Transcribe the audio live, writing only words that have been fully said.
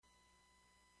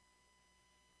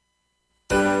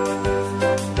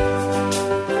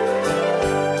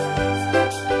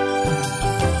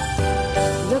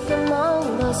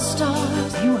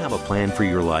for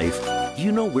your life? Do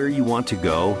you know where you want to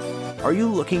go? Are you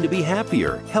looking to be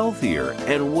happier, healthier,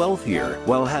 and wealthier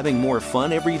while having more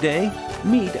fun every day?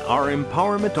 Meet our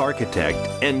empowerment architect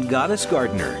and goddess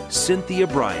gardener, Cynthia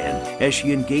Bryan, as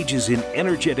she engages in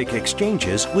energetic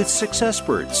exchanges with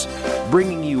successperts,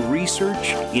 bringing you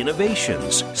research,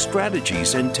 innovations,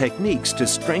 strategies, and techniques to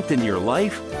strengthen your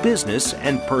life, business,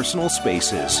 and personal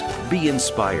spaces. Be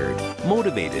inspired,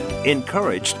 motivated,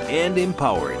 encouraged, and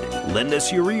empowered. Lend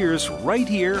us your ears right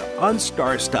here on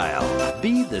Star Style.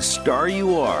 Be the star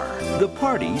you are. The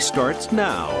party starts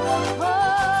now.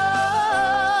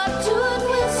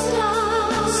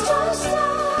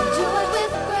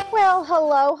 Well,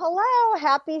 hello.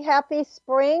 Happy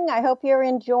spring. I hope you're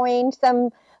enjoying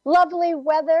some lovely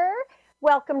weather.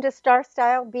 Welcome to Star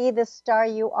Style. Be the star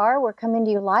you are. We're coming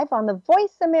to you live on the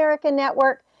Voice America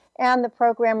Network, and the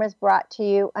program is brought to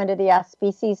you under the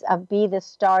auspices of Be the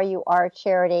Star You Are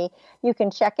charity. You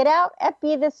can check it out at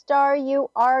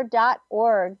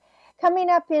BeTheStarYouAre.org. Coming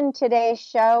up in today's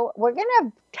show, we're going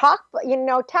to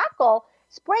tackle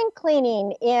spring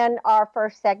cleaning in our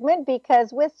first segment,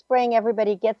 because with spring,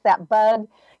 everybody gets that bug.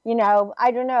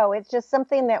 I don't know. It's just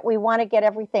something that we want to get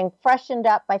everything freshened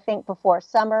up, I think, before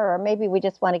summer, or maybe we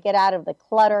just want to get out of the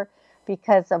clutter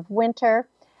because of winter.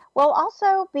 We'll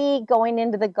also be going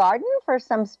into the garden for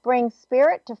some spring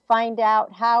spirit to find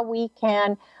out how we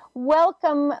can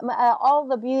welcome all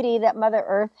the beauty that Mother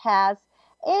Earth has.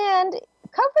 And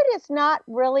COVID is not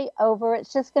really over.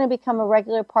 It's just going to become a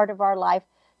regular part of our life.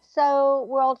 So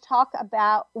we'll talk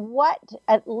about what,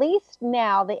 at least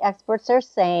now, the experts are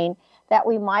saying that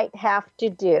we might have to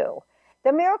do.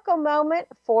 The miracle moment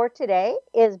for today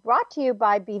is brought to you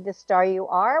by Be the Star You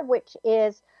Are, which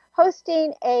is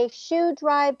hosting a shoe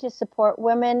drive to support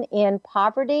women in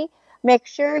poverty. Make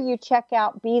sure you check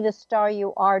out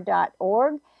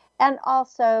BeTheStarYouAre.org, and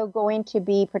also going to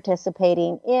be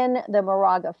participating in the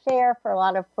Moraga Fair for a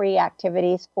lot of free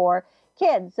activities for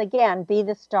kids. Again,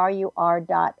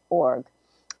 BeTheStarYouAre.org.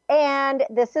 And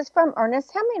this is from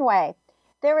Ernest Hemingway.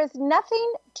 There is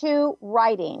nothing to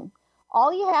writing.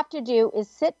 All you have to do is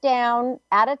sit down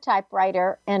at a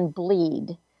typewriter and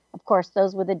bleed. Of course,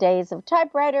 those were the days of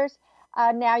typewriters.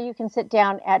 Now you can sit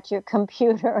down at your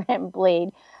computer and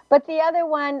bleed. But the other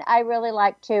one I really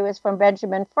like too is from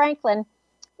Benjamin Franklin.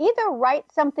 Either write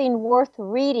something worth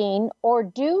reading or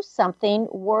do something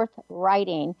worth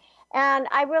writing. And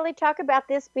I really talk about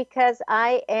this because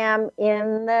I am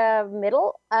in the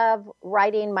middle of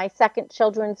writing my second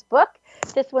children's book.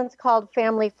 This one's called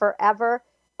Family Forever,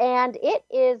 and it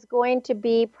is going to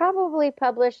be probably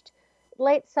published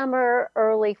late summer,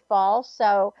 early fall.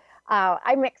 So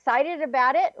I'm excited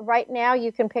about it. Right now,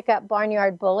 you can pick up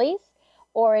Barnyard Bullies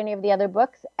or any of the other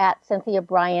books at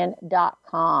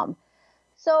CynthiaBryan.com.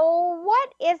 So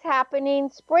what is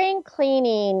happening? Spring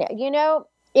cleaning.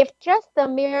 If just the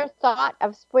mere thought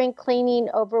of spring cleaning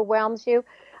overwhelms you,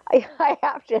 I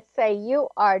have to say you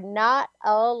are not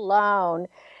alone.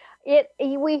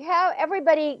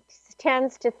 Everybody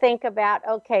tends to think about,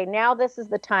 okay, now this is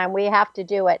the time we have to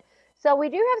do it. So we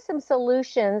do have some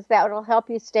solutions that will help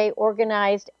you stay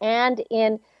organized and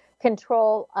in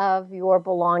control of your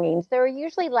belongings. There are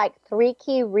usually like 3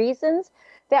 key reasons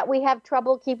that we have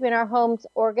trouble keeping our homes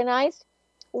organized.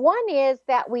 One is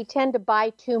that we tend to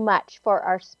buy too much for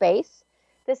our space.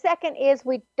 The second is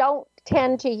we don't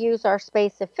tend to use our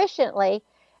space efficiently.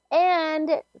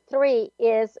 And 3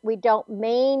 is we don't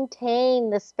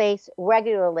maintain the space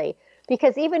regularly.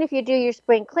 Because even if you do your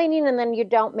spring cleaning and then you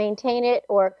don't maintain it,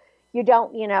 or you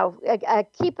don't,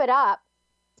 keep it up,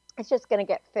 it's just going to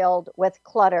get filled with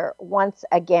clutter once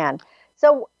again.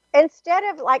 So instead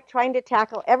of trying to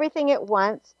tackle everything at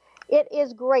once, it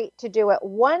is great to do it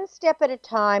one step at a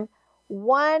time,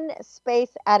 one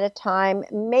space at a time.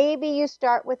 Maybe you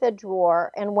start with a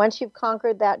drawer, and once you've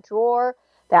conquered that drawer,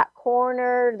 that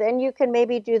corner, then you can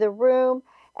maybe do the room,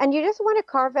 and you just want to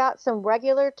carve out some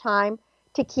regular time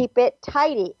to keep it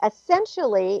tidy.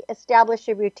 Essentially, establish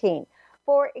a routine.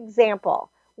 For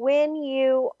example, when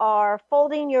you are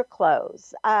folding your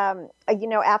clothes, after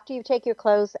you take your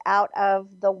clothes out of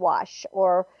the wash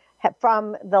or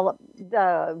from the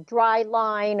dry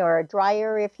line or a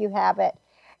dryer if you have it,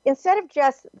 instead of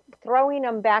just throwing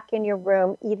them back in your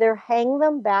room, either hang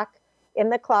them back in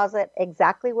the closet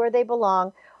exactly where they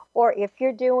belong, or if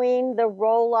you're doing the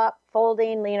roll-up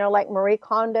folding, like Marie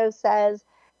Kondo says,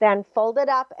 then fold it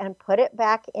up and put it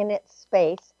back in its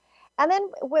space. And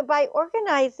then by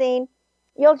organizing,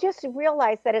 you'll just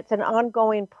realize that it's an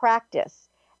ongoing practice.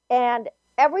 And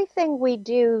everything we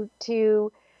do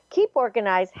to keep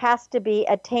organized has to be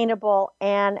attainable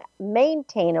and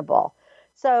maintainable.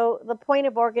 So the point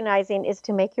of organizing is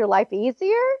to make your life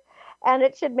easier, and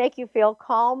it should make you feel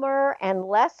calmer and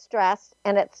less stressed.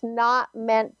 And it's not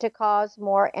meant to cause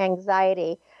more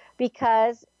anxiety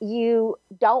because you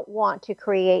don't want to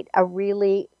create a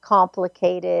really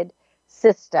complicated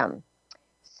system.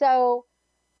 So,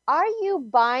 are you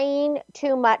buying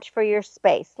too much for your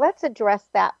space? Let's address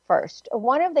that first.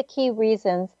 One of the key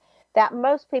reasons that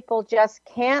most people just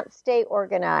can't stay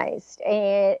organized,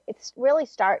 and it really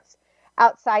starts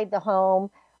outside the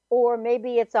home, or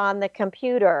maybe it's on the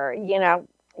computer,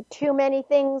 too many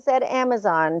things at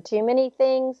Amazon, too many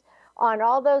things on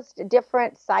all those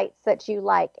different sites that you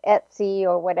like, Etsy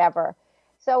or whatever.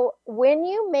 So when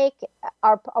you make,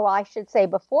 or I should say,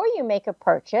 before you make a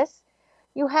purchase,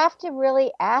 you have to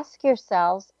really ask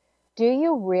yourselves, do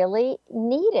you really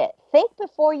need it? Think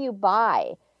before you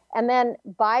buy, and then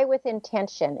buy with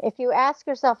intention. If you ask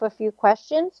yourself a few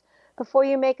questions before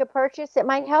you make a purchase, it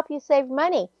might help you save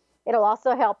money. It'll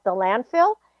also help the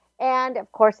landfill. And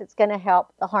of course, it's going to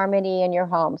help the harmony in your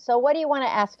home. So what do you want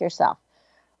to ask yourself?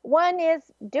 One is,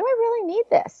 do I really need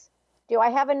this? Do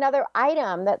I have another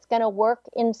item that's going to work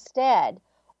instead?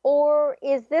 Or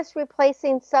is this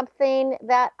replacing something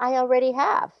that I already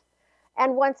have?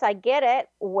 And once I get it,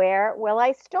 where will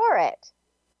I store it?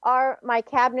 Are my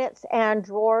cabinets and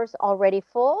drawers already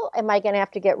full? Am I going to have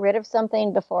to get rid of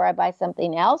something before I buy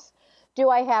something else? Do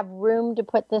I have room to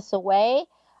put this away?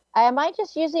 Am I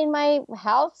just using my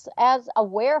house as a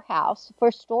warehouse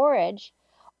for storage?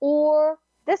 Or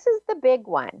this is the big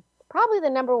one, probably the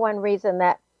number one reason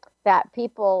that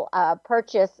people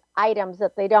purchase items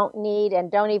that they don't need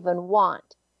and don't even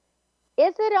want.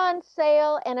 Is it on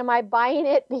sale, and am I buying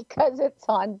it because it's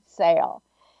on sale?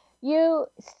 You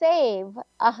save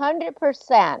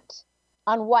 100%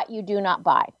 on what you do not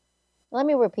buy. Let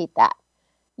me repeat that.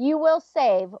 You will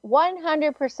save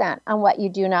 100% on what you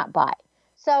do not buy.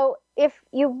 So if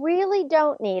you really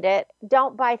don't need it,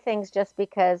 don't buy things just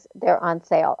because they're on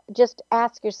sale. Just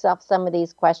ask yourself some of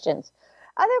these questions.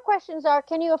 Other questions are,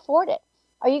 can you afford it?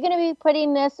 Are you going to be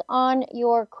putting this on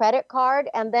your credit card,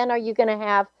 and then are you going to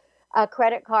have a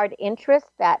credit card interest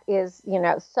that is,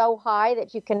 so high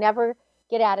that you can never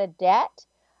get out of debt?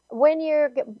 When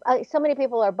so many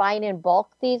people are buying in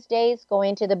bulk these days,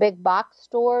 going to the big box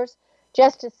stores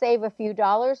just to save a few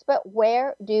dollars, but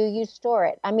where do you store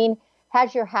it? I mean,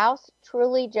 has your house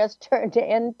truly just turned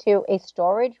into a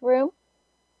storage room?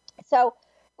 So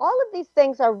all of these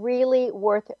things are really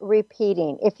worth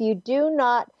repeating. If you do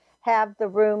not have the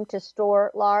room to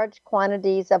store large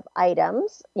quantities of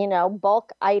items,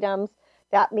 bulk items,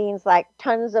 that means like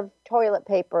tons of toilet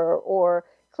paper or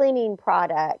cleaning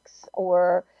products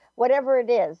or whatever it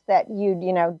is that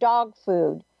dog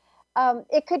food,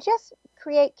 it could just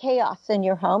create chaos in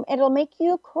your home. It'll make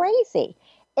you crazy.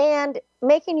 And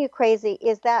making you crazy,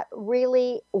 is that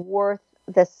really worth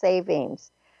the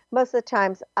savings? Most of the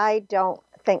times, I don't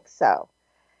think so.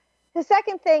 The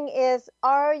second thing is,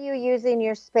 are you using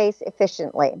your space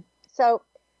efficiently? So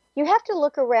you have to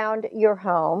look around your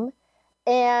home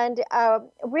and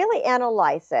really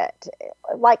analyze it.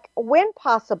 Like, when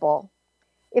possible,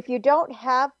 if you don't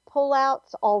have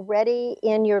pullouts already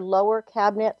in your lower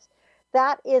cabinets,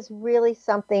 that is really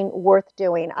something worth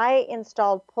doing. I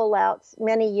installed pullouts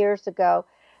many years ago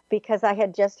because I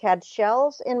had just had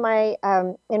shelves in my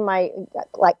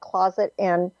like closet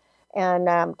and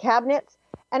cabinets,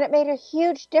 and it made a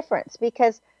huge difference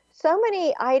because so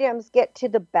many items get to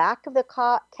the back of the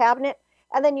cabinet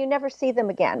and then you never see them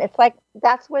again. It's like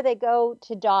that's where they go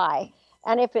to die.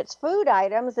 And if it's food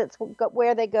items, it's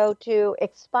where they go to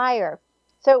expire.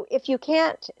 So if you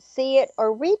can't see it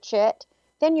or reach it,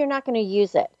 then you're not going to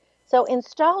use it. So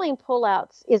installing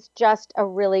pullouts is just a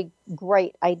really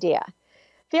great idea.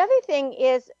 The other thing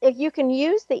is, if you can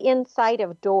use the inside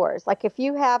of doors, like if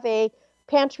you have a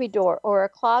pantry door or a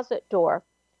closet door,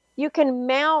 you can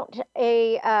mount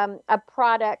a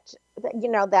product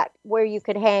that where you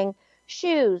could hang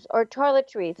shoes or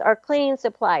toiletries or cleaning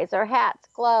supplies or hats,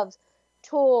 gloves,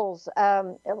 tools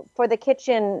for the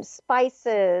kitchen,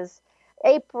 spices,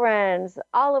 aprons,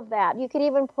 all of that. You could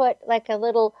even put like a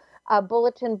little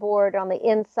bulletin board on the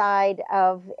inside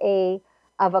of a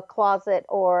closet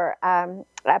or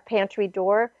a pantry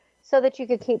door so that you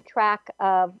could keep track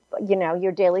of,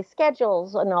 your daily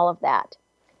schedules and all of that.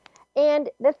 And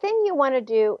the thing you want to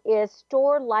do is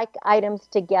store like items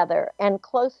together and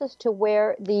closest to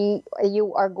where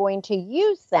you are going to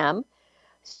use them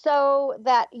so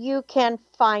that you can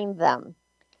find them.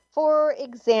 For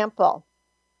example,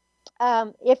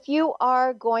 if you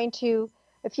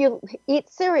eat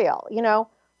cereal,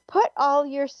 put all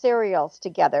your cereals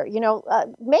together.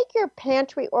 Make your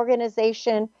pantry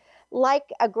organization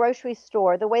like a grocery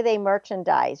store, the way they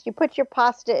merchandise. You put your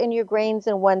pasta and your grains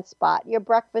in one spot, your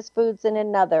breakfast foods in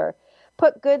another.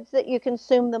 Put goods that you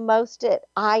consume the most at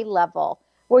eye level,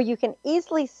 where you can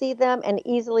easily see them and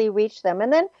easily reach them.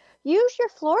 And then use your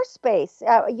floor space.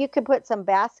 You could put some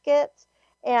baskets,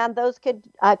 and those could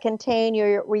contain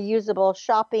your reusable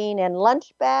shopping and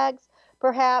lunch bags,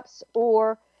 perhaps,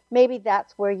 or maybe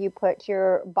that's where you put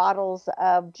your bottles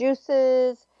of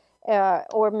juices,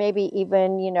 or maybe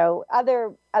even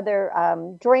other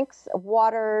drinks,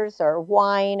 waters or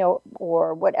wine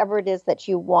or whatever it is that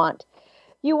you want.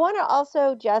 You want to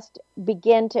also just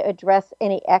begin to address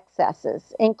any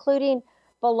excesses, including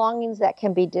belongings that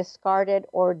can be discarded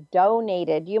or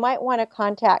donated. You might want to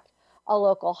contact a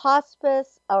local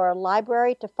hospice or a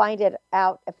library to find it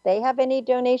out if they have any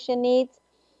donation needs.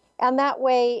 And that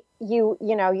way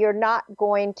you're not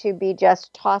going to be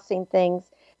just tossing things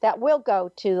that will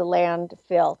go to the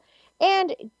landfill.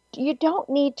 And you don't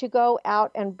need to go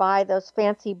out and buy those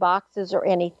fancy boxes or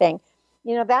anything.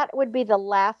 That would be the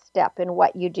last step in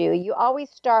what you do. You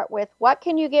always start with what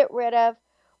can you get rid of?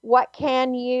 What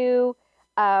can you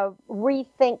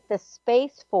rethink the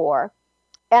space for?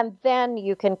 And then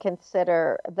you can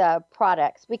consider the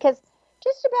products, because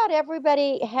just about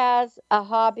everybody has a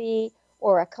hobby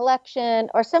or a collection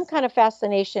or some kind of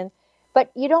fascination, but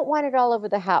you don't want it all over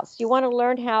the house. You want to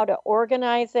learn how to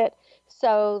organize it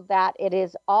so that it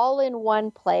is all in one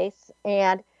place.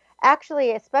 And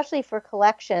actually, especially for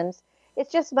collections,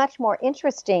 it's just much more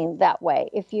interesting that way.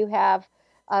 If you have,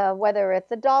 whether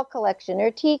it's a doll collection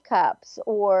or teacups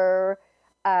or,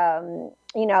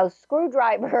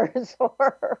 screwdrivers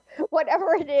or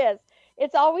whatever it is,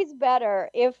 it's always better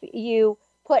if you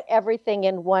put everything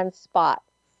in one spot.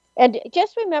 And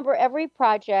just remember, every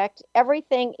project,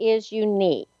 everything is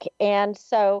unique. And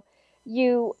so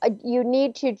you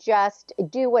need to just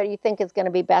do what you think is going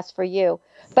to be best for you.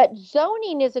 But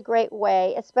zoning is a great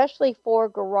way, especially for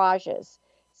garages.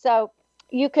 So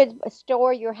you could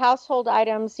store your household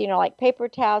items, like paper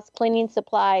towels, cleaning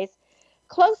supplies,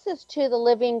 closest to the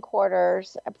living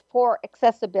quarters for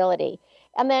accessibility.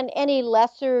 And then any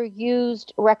lesser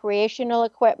used recreational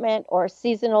equipment or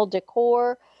seasonal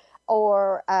decor,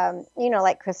 or,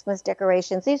 like Christmas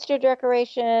decorations, Easter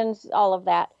decorations, all of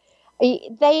that.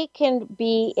 They can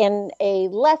be in a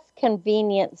less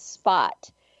convenient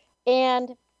spot.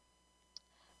 And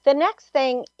the next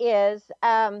thing is,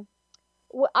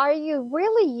 are you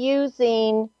really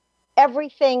using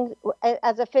everything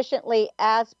as efficiently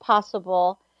as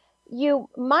possible? You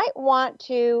might want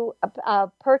to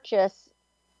purchase,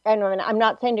 and I'm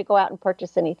not saying to go out and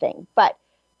purchase anything, but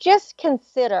just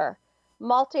consider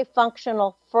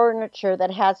multifunctional furniture that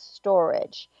has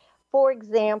storage. For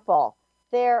example,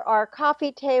 there are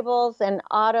coffee tables and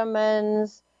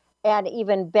ottomans and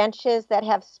even benches that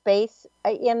have space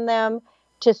in them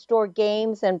to store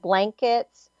games and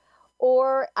blankets,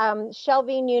 or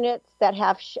shelving units that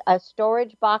have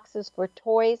storage boxes for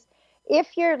toys.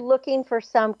 If you're looking for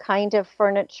some kind of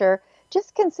furniture,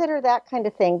 just consider that kind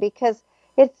of thing, because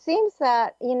it seems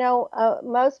that,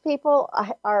 most people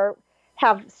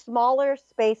have smaller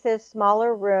spaces,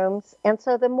 smaller rooms. And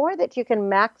so the more that you can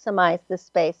maximize the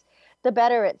space, the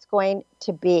better it's going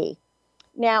to be.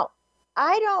 Now,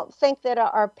 I don't think that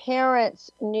our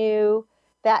parents knew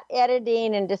that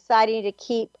editing and deciding to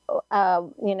keep,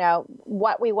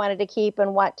 what we wanted to keep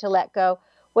and what to let go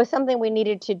was something we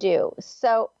needed to do.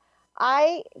 So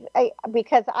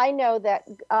because I know that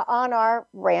on our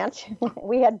ranch,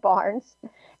 we had barns.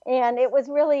 And it was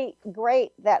really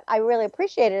great that I really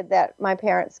appreciated that my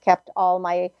parents kept all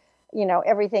my,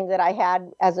 everything that I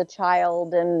had as a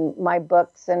child and my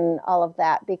books and all of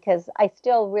that, because I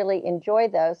still really enjoy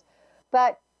those.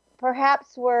 But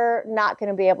perhaps we're not going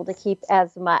to be able to keep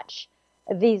as much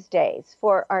these days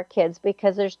for our kids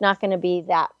because there's not going to be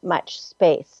that much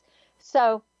space.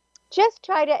 So just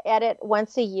try to edit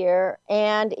once a year.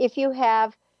 And if you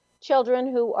have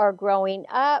children who are growing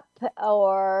up,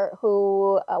 or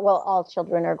who, all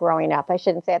children are growing up. I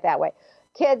shouldn't say it that way.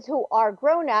 Kids who are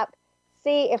grown up,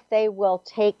 see if they will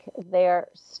take their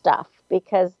stuff,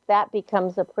 because that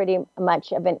becomes a pretty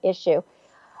much of an issue.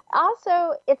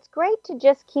 Also, it's great to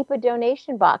just keep a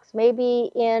donation box,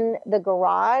 maybe in the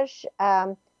garage,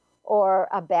 or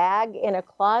a bag in a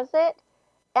closet.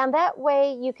 And that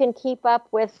way you can keep up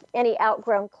with any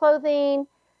outgrown clothing,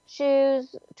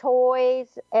 shoes,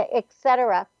 toys,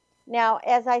 etc. Now,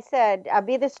 as I said,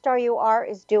 Be the Star You Are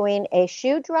is doing a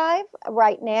shoe drive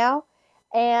right now,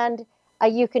 and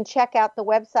you can check out the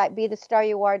website,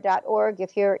 bethestaryouare.org.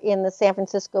 If you're in the San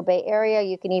Francisco Bay Area,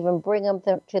 you can even bring them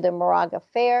to the Moraga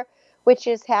Fair, which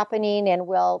is happening, and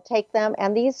we'll take them.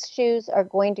 And these shoes are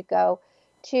going to go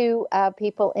to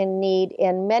people in need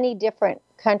in many different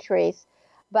countries.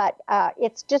 But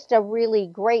it's just a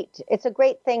great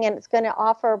thing, and it's going to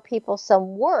offer people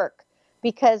some work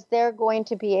because they're going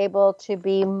to be able to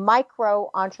be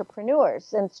micro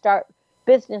entrepreneurs and start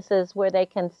businesses where they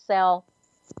can sell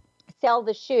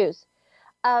the shoes.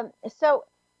 So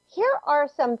here are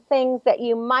some things that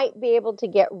you might be able to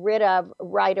get rid of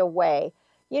right away.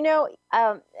 You know,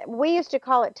 we used to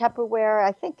call it Tupperware.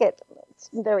 I think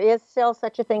there is still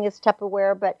such a thing as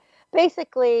Tupperware, but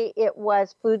basically it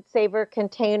was food saver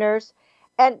containers.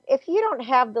 And if you don't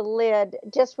have the lid,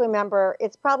 just remember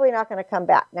it's probably not going to come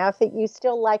back. Now, if you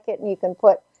still like it and you can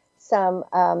put some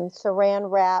saran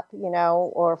wrap,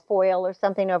 or foil or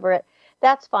something over it,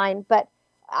 that's fine. But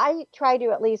I try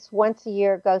to at least once a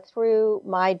year go through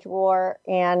my drawer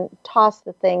and toss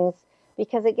the things,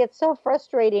 because it gets so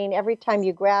frustrating every time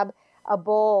you grab a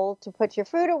bowl to put your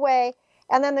food away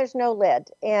and then there's no lid.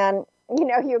 And,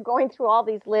 you're going through all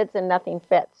these lids and nothing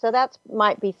fits. So that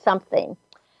might be something.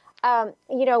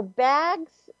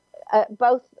 Bags,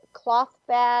 both cloth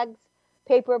bags,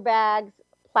 paper bags,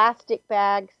 plastic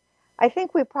bags, I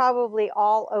think we probably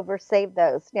all oversave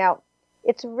those. Now,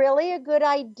 it's really a good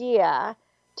idea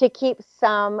to keep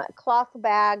some cloth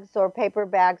bags or paper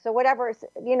bags or whatever,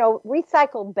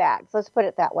 recycled bags, let's put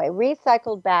it that way,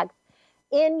 recycled bags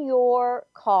in your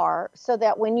car so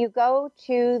that when you go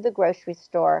to the grocery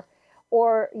store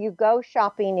or you go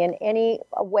shopping in any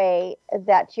way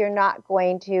that you're not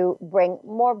going to bring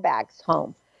more bags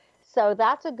home. So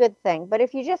that's a good thing. But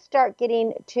if you just start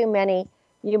getting too many,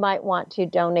 you might want to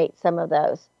donate some of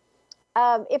those.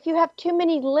 If you have too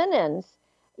many linens,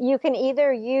 you can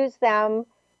either use them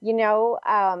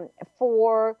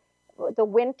for the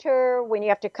winter when you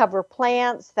have to cover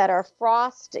plants that are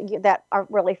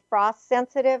really frost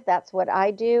sensitive. That's what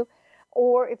I do.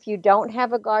 Or if you don't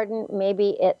have a garden,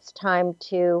 maybe it's time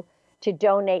to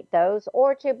donate those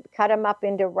or to cut them up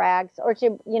into rags or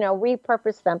to,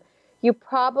 repurpose them. You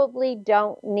probably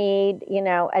don't need,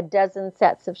 a dozen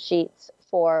sets of sheets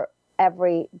for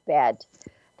every bed.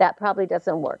 That probably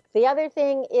doesn't work. The other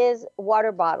thing is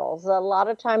water bottles. A lot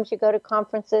of times you go to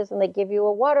conferences and they give you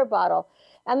a water bottle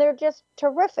and they're just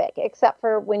terrific, except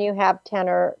for when you have 10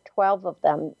 or 12 of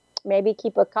them. Maybe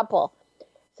keep a couple.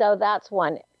 So that's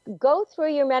one. Go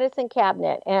through your medicine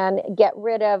cabinet and get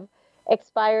rid of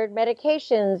expired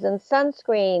medications and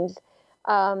sunscreens,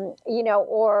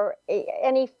 or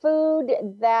any food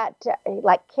that,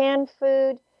 like canned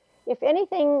food. If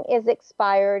anything is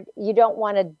expired, you don't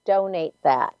want to donate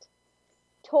that.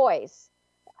 Toys.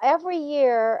 Every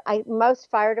year, most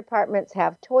fire departments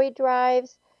have toy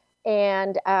drives,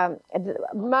 and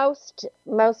most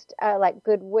like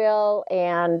Goodwill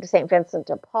and St. Vincent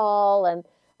de Paul and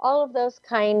all of those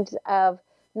kinds of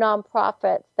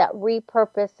nonprofits that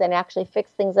repurpose and actually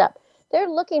fix things up, they're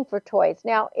looking for toys.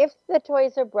 Now, if the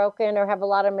toys are broken or have a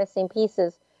lot of missing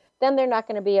pieces, then they're not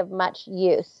going to be of much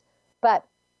use. But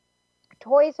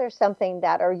toys are something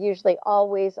that are usually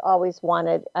always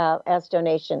wanted as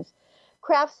donations.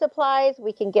 Craft supplies,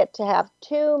 we can get to have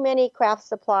too many craft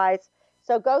supplies,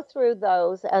 so go through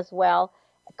those as well.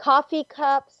 Coffee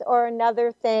cups are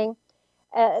another thing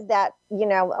that,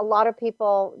 a lot of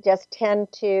people just tend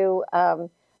to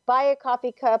buy a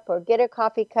coffee cup or get a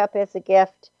coffee cup as a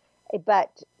gift.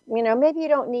 But, maybe you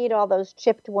don't need all those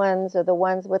chipped ones or the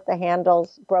ones with the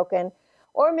handles broken.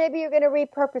 Or maybe you're going to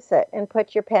repurpose it and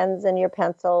put your pens and your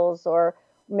pencils, or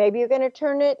maybe you're going to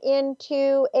turn it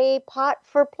into a pot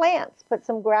for plants, put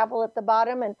some gravel at the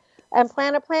bottom and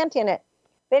plant a plant in it.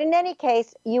 But in any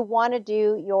case, you want to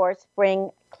do your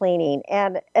spring cleaning.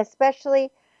 And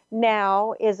especially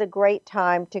now is a great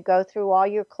time to go through all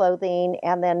your clothing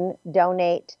and then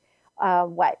donate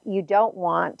what you don't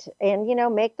want. And,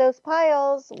 make those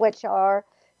piles, which are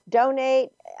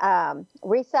donate,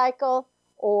 recycle,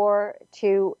 or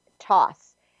to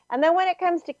toss. And then when it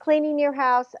comes to cleaning your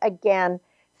house, again,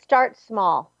 start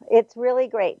small. It's really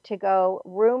great to go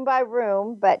room by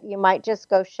room, but you might just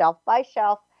go shelf by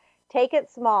shelf. Take it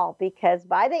small, because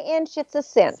by the inch, it's a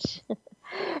cinch.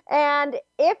 And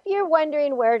if you're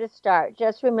wondering where to start,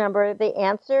 just remember the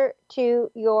answer to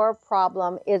your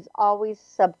problem is always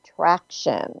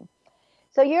subtraction.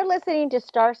 So you're listening to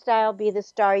Star Style, Be the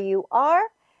Star You Are.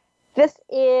 This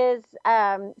is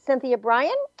Cynthia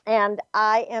Bryan, and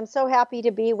I am so happy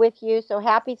to be with you. So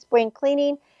happy spring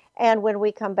cleaning. And when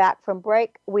we come back from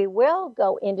break, we will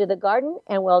go into the garden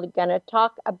and we're going to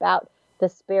talk about the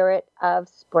spirit of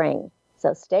spring.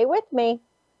 So stay with me.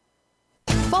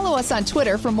 Follow us on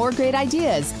Twitter for more great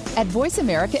ideas at Voice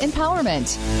America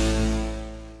Empowerment.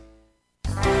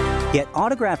 Get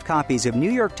autographed copies of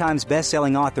New York Times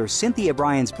bestselling author Cynthia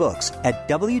Bryan's books at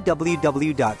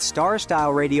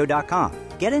www.starstyleradio.com.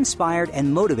 Get inspired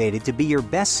and motivated to be your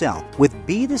best self with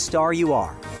Be the Star You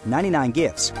Are, 99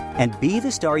 gifts, and Be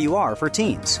the Star You Are for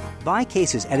teens. Buy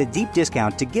cases at a deep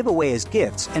discount to give away as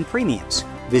gifts and premiums.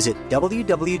 Visit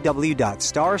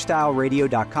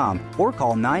www.starstyleradio.com or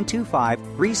call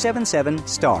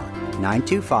 925-377-STAR.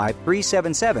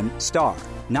 925-377-STAR.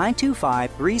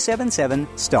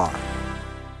 925-377-STAR.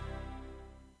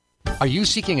 Are you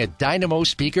seeking a dynamo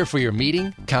speaker for your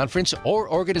meeting, conference, or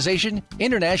organization?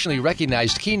 Internationally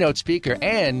recognized keynote speaker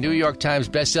and New York Times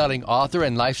bestselling author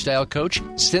and lifestyle coach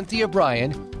Cynthia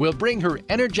Bryan will bring her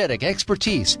energetic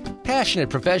expertise, passionate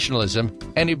professionalism,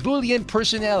 and ebullient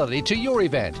personality to your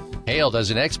event. Hailed as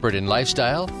an expert in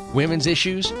lifestyle, women's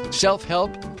issues,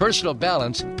 self-help, personal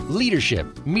balance,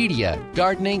 leadership, media,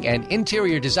 gardening, and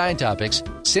interior design topics,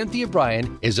 Cynthia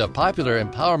Bryan is a popular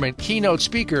empowerment keynote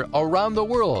speaker around the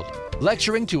world,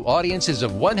 lecturing to audiences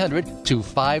of 100 to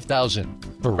 5,000.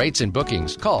 For rates and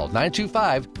bookings, call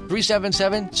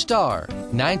 925-377-STAR,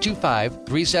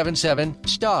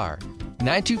 925-377-STAR,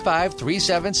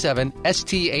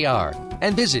 925-377-STAR,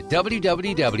 and visit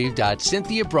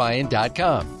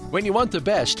www.cynthiabryan.com. When you want the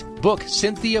best, book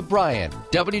Cynthia Bryan,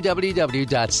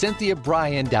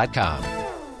 www.cynthiabryan.com.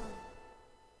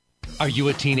 Are you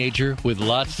a teenager with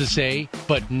lots to say,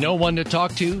 but no one to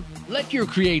talk to? Let your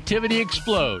creativity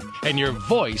explode and your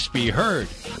voice be heard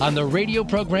on the radio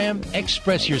program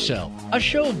Express Yourself, a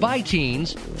show by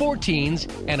teens, for teens,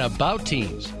 and about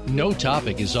teens. No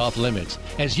topic is off limits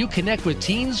as you connect with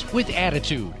teens with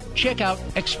attitude. Check out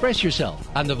Express Yourself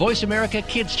on the Voice America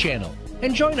Kids channel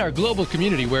and join our global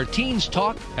community where teens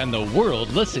talk and the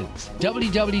world listens.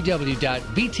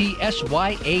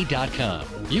 www.btsya.com.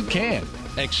 You can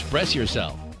express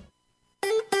yourself.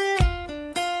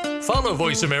 Follow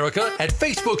Voice America at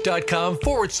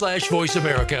facebook.com/Voice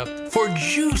America for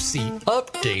juicy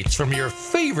updates from your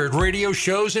favorite radio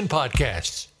shows and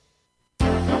podcasts.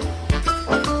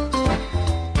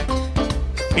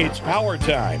 It's power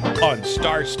time on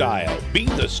Star Style. Be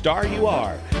the star you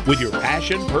are with your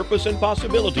passion, purpose, and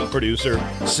possibility producer,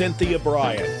 Cynthia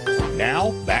Bryan.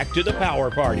 Now, back to the power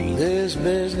party. This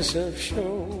business of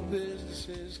show business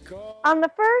is called... On the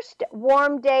first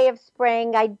warm day of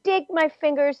spring, I dig my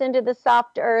fingers into the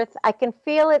soft earth. I can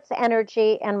feel its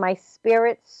energy and my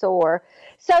spirit soar.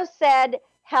 So said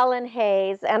Helen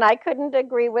Hayes, and I couldn't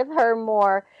agree with her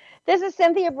more. This is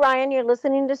Cynthia Bryan. You're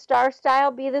listening to Star Style,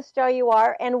 Be the Star You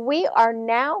Are, and we are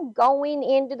now going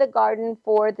into the garden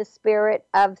for the spirit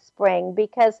of spring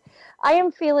because I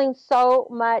am feeling so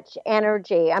much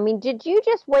energy. I mean, did you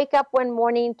just wake up one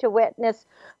morning to witness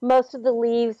most of the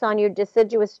leaves on your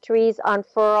deciduous trees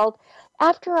unfurled?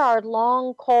 After our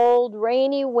long, cold,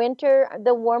 rainy winter,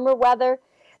 the warmer weather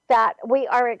that we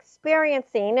are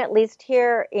experiencing, at least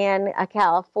here in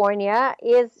California,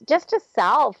 is just a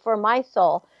salve for my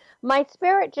soul. My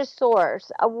spirit just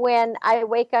soars when I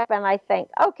wake up and I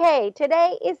think, okay,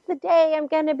 today is the day I'm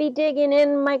going to be digging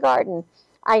in my garden.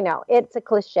 I know, it's a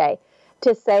cliche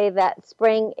to say that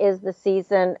spring is the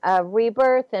season of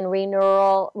rebirth and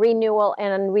renewal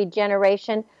and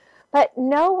regeneration, but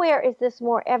nowhere is this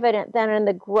more evident than in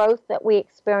the growth that we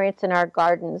experience in our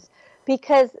gardens,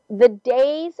 because the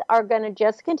days are going to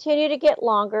just continue to get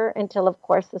longer until, of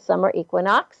course, the summer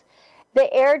equinox.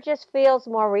 The air just feels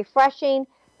more refreshing.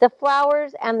 The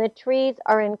flowers and the trees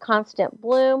are in constant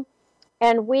bloom,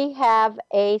 and we have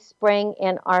a spring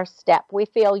in our step. We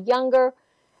feel younger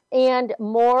and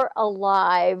more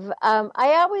alive. I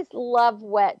always love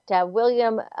what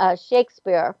William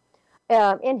Shakespeare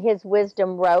in his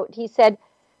wisdom wrote. He said,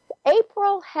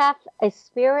 April hath a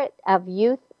spirit of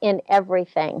youth in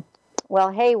everything. Well,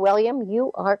 hey, William,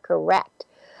 you are correct.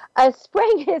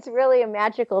 Spring is really a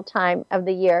magical time of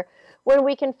the year when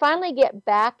we can finally get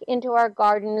back into our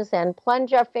gardens and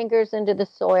plunge our fingers into the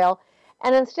soil.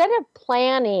 And instead of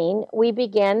planning, we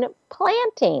begin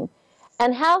planting.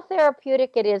 And how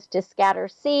therapeutic it is to scatter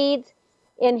seeds,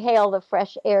 inhale the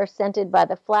fresh air scented by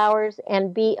the flowers,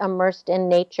 and be immersed in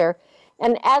nature.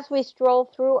 And as we stroll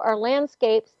through our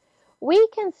landscapes, we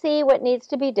can see what needs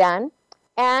to be done,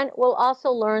 and we'll also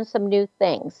learn some new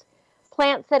things.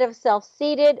 Plants that have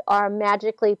self-seeded are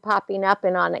magically popping up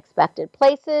in unexpected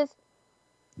places.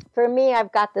 For me,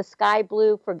 I've got the sky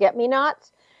blue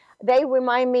forget-me-nots. They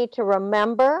remind me to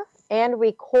remember and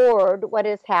record what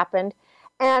has happened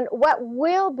and what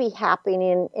will be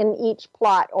happening in each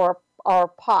plot or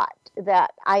pot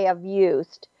that I have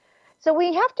used. So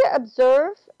we have to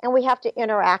observe and we have to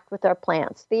interact with our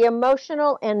plants. The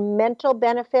emotional and mental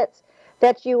benefits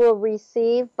that you will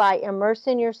receive by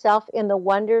immersing yourself in the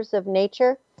wonders of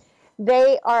nature.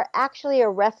 They are actually a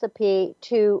recipe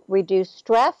to reduce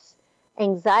stress,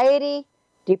 anxiety,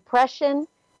 depression,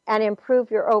 and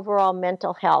improve your overall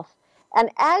mental health. And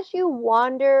as you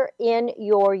wander in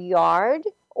your yard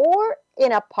or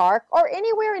in a park or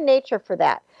anywhere in nature for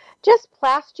that, just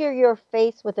plaster your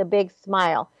face with a big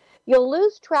smile. You'll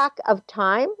lose track of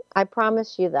time. I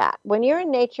promise you that. When you're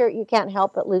in nature, you can't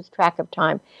help but lose track of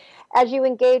time as you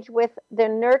engage with the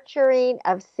nurturing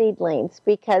of seedlings,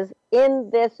 because in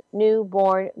this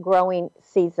newborn growing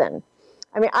season,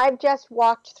 I mean, I've just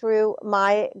walked through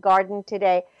my garden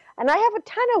today and I have a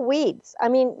ton of weeds. I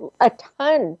mean, a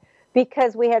ton,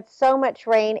 because we had so much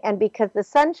rain and because the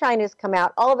sunshine has come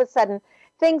out. All of a sudden,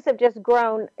 things have just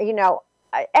grown,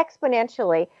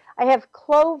 exponentially. I have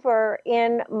clover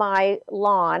in my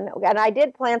lawn, and I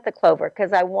did plant the clover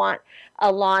because I want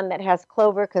a lawn that has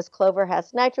clover, because clover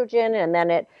has nitrogen, and then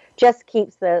it just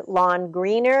keeps the lawn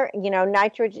greener,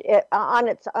 nitrogen on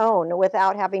its own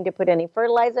without having to put any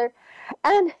fertilizer.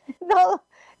 And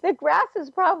the grass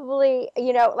is probably,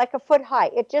 like a foot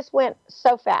high. It just went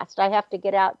so fast. I have to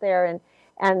get out there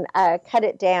and cut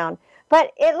it down.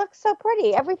 But it looks so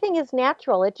pretty. Everything is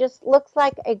natural. It just looks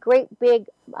like a great big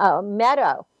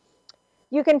meadow.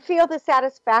 You can feel the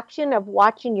satisfaction of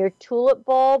watching your tulip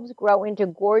bulbs grow into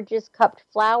gorgeous cupped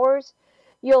flowers.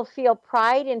 You'll feel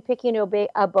pride in picking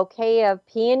a bouquet of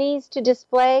peonies to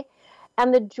display,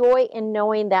 and the joy in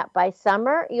knowing that by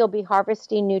summer you'll be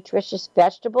harvesting nutritious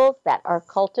vegetables that are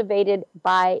cultivated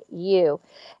by you.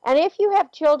 And if you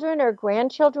have children or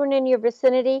grandchildren in your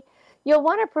vicinity, you'll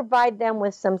want to provide them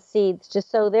with some seeds to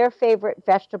sow their favorite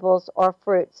vegetables or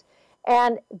fruits.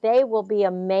 And they will be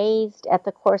amazed at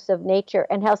the course of nature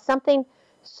and how something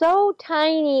so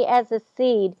tiny as a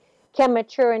seed can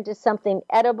mature into something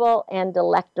edible and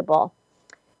delectable.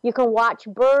 You can watch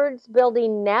birds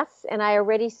building nests, and I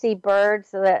already see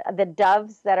birds, the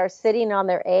doves that are sitting on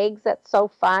their eggs. That's so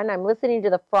fun. I'm listening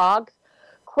to the frogs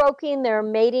croaking their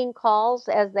mating calls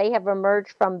as they have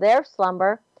emerged from their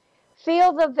slumber.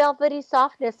 Feel the velvety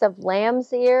softness of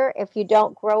lamb's ear. If you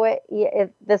don't grow it,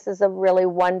 this is a really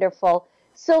wonderful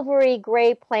silvery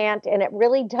gray plant, and it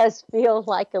really does feel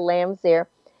like a lamb's ear.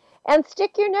 And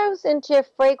stick your nose into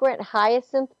fragrant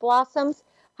hyacinth blossoms.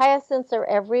 Hyacinths are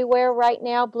everywhere right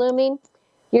now blooming.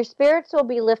 Your spirits will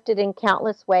be lifted in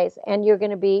countless ways, and you're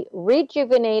going to be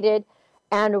rejuvenated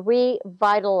and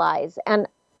revitalized. And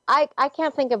I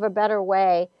can't think of a better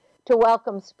way to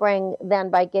welcome spring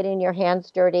than by getting your hands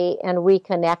dirty and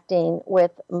reconnecting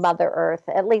with Mother Earth.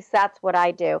 At least that's what I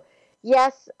do.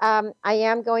 Yes, I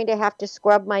am going to have to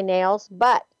scrub my nails,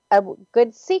 but a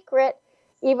good secret,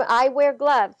 even I wear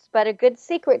gloves, but a good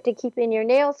secret to keeping your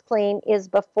nails clean is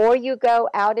before you go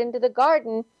out into the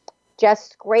garden,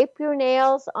 just scrape your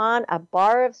nails on a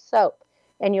bar of soap,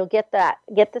 and you'll get that.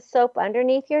 Get the soap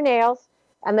underneath your nails,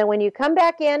 and then when you come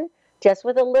back in, just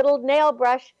with a little nail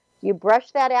brush, you brush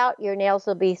that out, your nails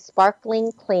will be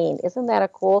sparkling clean. Isn't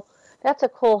that that's a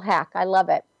cool hack. I love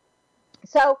it.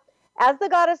 So, as the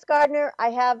Goddess Gardener, I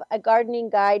have a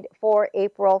gardening guide for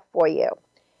April for you.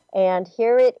 And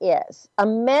here it is.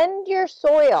 Amend your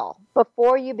soil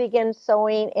before you begin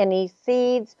sowing any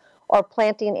seeds or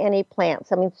planting any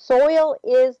plants. I mean, soil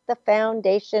is the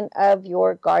foundation of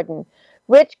your garden.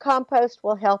 Rich compost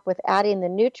will help with adding the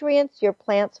nutrients your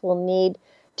plants will need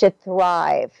to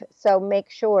thrive. So make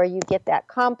sure you get that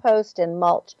compost and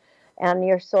mulch, and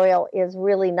your soil is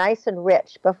really nice and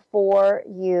rich before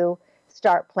you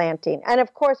start planting. And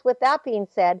of course, with that being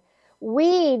said,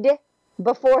 weed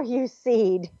before you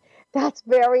seed. That's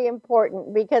very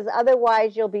important, because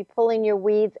otherwise you'll be pulling your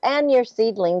weeds and your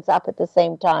seedlings up at the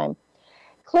same time.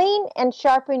 Clean and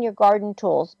sharpen your garden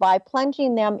tools by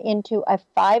plunging them into a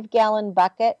 5-gallon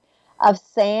bucket of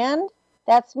sand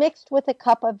that's mixed with a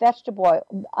cup of vegetable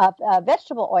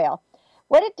oil.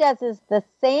 What it does is the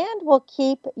sand will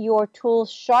keep your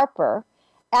tools sharper,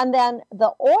 and then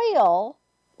the oil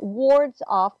wards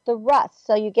off the rust,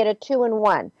 so you get a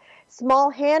 2-in-1. Small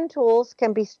hand tools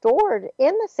can be stored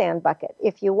in the sand bucket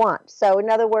if you want. So in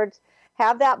other words,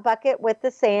 have that bucket with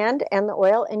the sand and the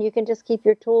oil, and you can just keep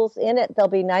your tools in it. They'll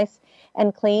be nice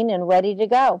and clean and ready to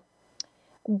go.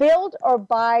 Build or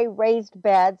buy raised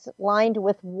beds lined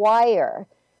with wire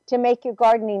to make your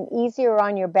gardening easier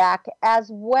on your back, as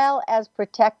well as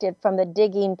protected from the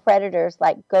digging predators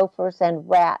like gophers and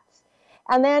rats.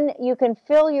 And then you can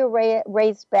fill your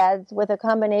raised beds with a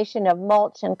combination of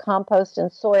mulch and compost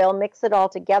and soil, mix it all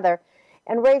together.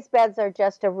 And raised beds are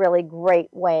just a really great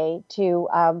way to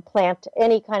plant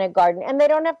any kind of garden. And they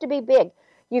don't have to be big.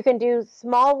 You can do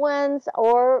small ones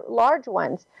or large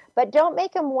ones, but don't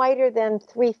make them wider than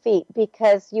 3 feet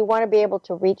because you want to be able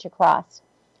to reach across.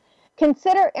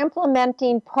 Consider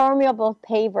implementing permeable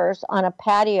pavers on a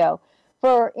patio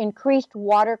for increased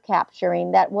water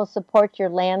capturing that will support your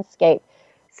landscape.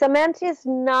 Cement is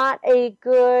not a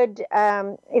good,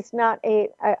 it's not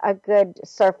a good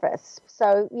surface,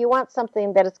 so you want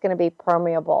something that is going to be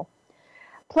permeable.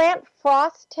 Plant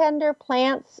frost tender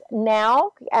plants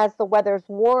now as the weather's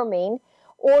warming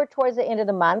or towards the end of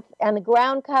the month, and the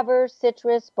ground covers,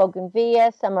 citrus,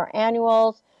 bougainvillea, summer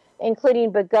annuals,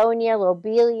 including begonia,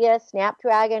 lobelia,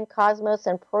 snapdragon, cosmos,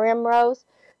 and primrose.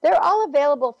 They're all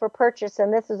available for purchase,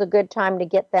 and this is a good time to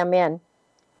get them in.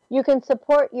 You can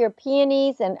support your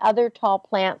peonies and other tall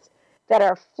plants that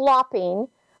are flopping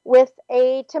with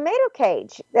a tomato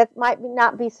cage. That might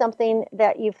not be something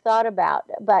that you've thought about,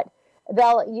 but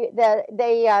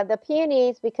the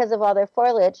peonies, because of all their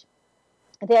foliage,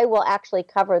 they will actually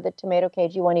cover the tomato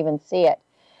cage. You won't even see it.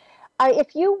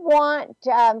 If you want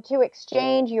to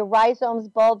exchange your rhizomes,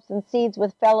 bulbs, and seeds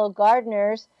with fellow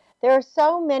gardeners, there are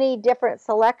so many different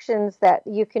selections that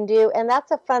you can do, and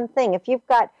that's a fun thing. If you've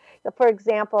got, for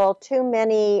example, too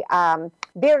many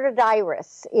bearded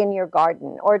iris in your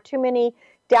garden or too many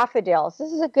daffodils,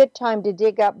 this is a good time to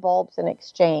dig up bulbs and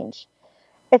exchange.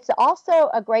 It's also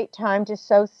a great time to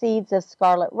sow seeds of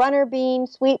scarlet runner bean,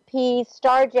 sweet peas,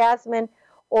 star jasmine,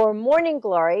 or morning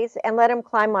glories and let them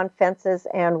climb on fences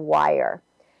and wire.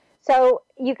 So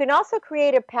you can also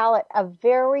create a palette of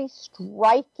very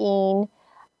striking,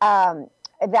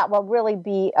 that will really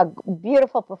be a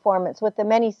beautiful performance with the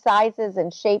many sizes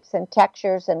and shapes and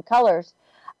textures and colors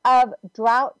of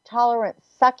drought-tolerant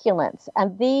succulents,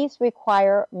 and these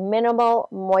require minimal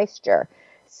moisture.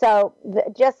 So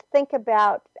just think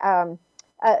about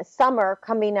summer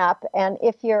coming up, and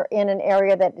if you're in an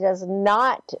area that does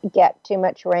not get too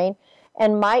much rain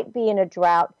and might be in a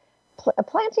drought,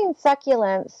 planting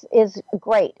succulents is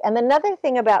great. And another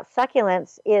thing about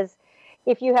succulents is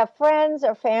if you have friends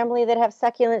or family that have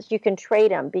succulents, you can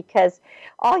trade them, because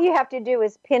all you have to do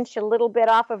is pinch a little bit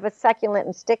off of a succulent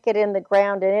and stick it in the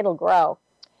ground and it'll grow.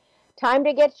 Time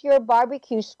to get your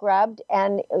barbecue scrubbed,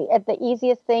 and the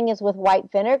easiest thing is with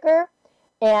white vinegar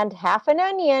and half an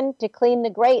onion to clean the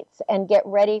grates and get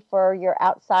ready for your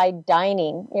outside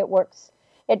dining.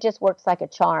 It just works like a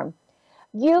charm.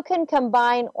 You can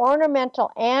combine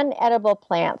ornamental and edible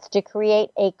plants to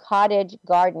create a cottage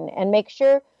garden, and make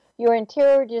sure your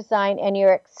interior design and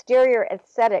your exterior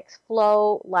aesthetics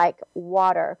flow like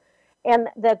water. And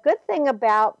the good thing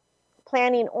about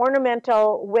planting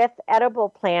ornamental with edible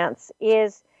plants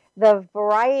is the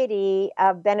variety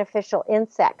of beneficial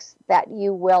insects that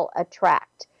you will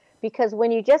attract. Because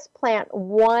when you just plant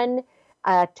one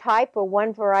type or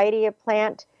one variety of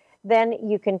plant, then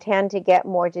you can tend to get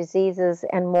more diseases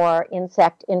and more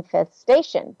insect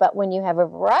infestation. But when you have a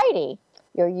variety,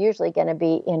 you're usually going to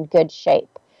be in good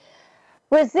shape.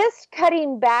 Resist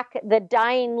cutting back the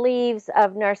dying leaves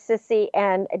of narcissi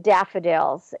and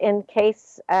daffodils in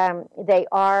case they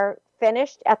are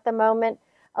finished at the moment.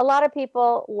 A lot of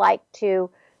people like to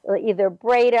either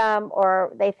braid them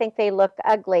or they think they look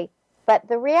ugly. But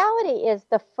the reality is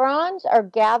the fronds are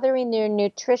gathering their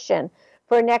nutrition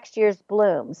for next year's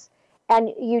blooms. And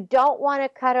you don't want to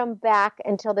cut them back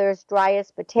until they're as dry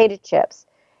as potato chips.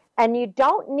 And you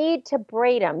don't need to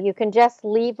braid them. You can just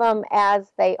leave them as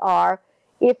they are.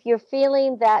 If you're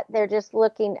feeling that they're just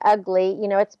looking ugly,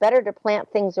 it's better to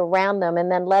plant things around them and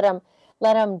then let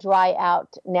them dry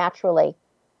out naturally.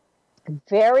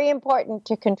 Very important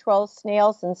to control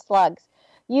snails and slugs.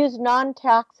 Use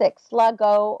non-toxic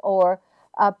Sluggo or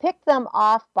pick them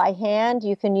off by hand.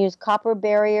 You can use copper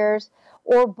barriers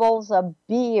or bowls of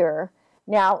beer.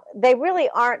 Now, they really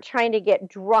aren't trying to get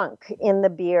drunk in the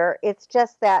beer. It's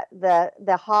just that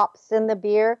the hops in the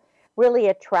beer really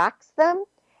attracts them.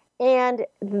 And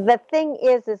the thing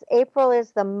is April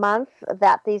is the month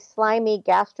that these slimy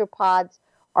gastropods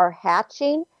are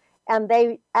hatching, and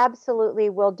they absolutely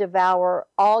will devour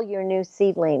all your new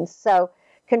seedlings. So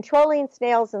controlling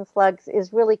snails and slugs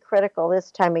is really critical this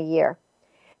time of year.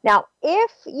 Now,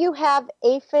 if you have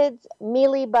aphids,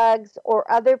 mealybugs,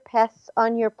 or other pests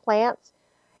on your plants,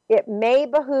 it may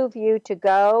behoove you to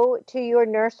go to your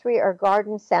nursery or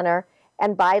garden center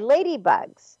and buy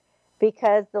ladybugs,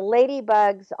 because the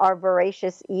ladybugs are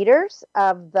voracious eaters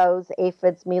of those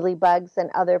aphids, mealybugs, and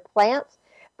other plants.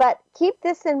 But keep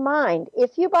this in mind.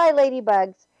 If you buy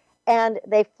ladybugs and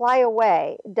they fly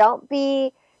away, don't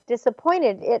be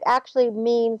disappointed. It actually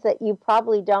means that you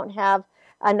probably don't have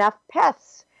enough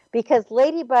pests, because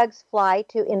ladybugs fly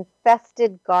to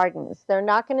infested gardens. They're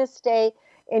not going to stay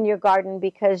in your garden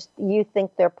because you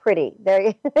think they're pretty.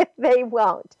 They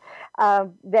won't.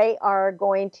 They are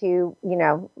going to,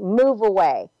 move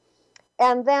away.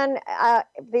 And then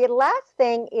the last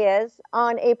thing is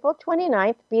on April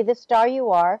 29th, Be the Star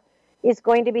You Are is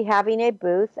going to be having a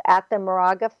booth at the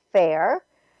Moraga Fair.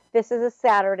 This is a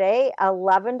Saturday,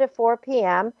 11 to 4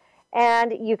 p.m.,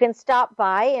 and you can stop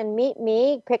by and meet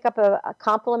me, pick up a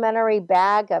complimentary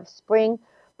bag of spring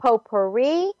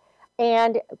potpourri,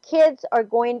 and kids are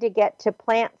going to get to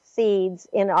plant seeds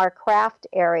in our craft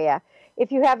area.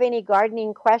 If you have any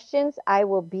gardening questions, I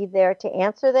will be there to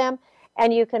answer them.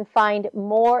 And you can find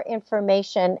more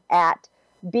information at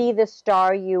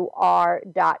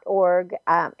BeTheStarYouAre.org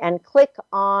and click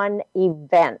on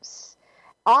events.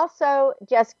 Also,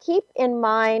 just keep in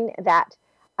mind that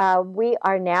we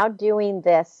are now doing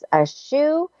this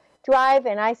shoe drive,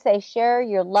 and I say share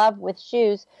your love with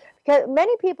shoes because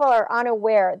many people are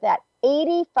unaware that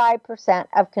 85%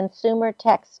 of consumer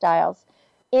textiles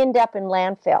end up in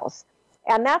landfills.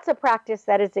 And that's a practice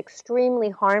that is extremely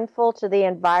harmful to the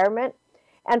environment.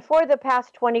 And for the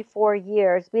past 24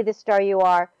 years, Be the Star You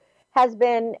Are has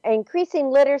been increasing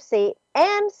literacy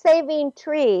and saving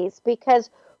trees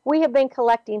because we have been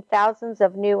collecting thousands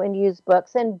of new and used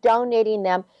books and donating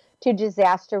them to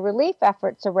disaster relief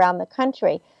efforts around the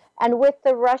country. And with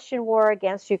the Russian war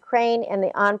against Ukraine and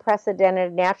the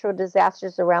unprecedented natural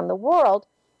disasters around the world,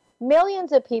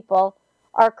 millions of people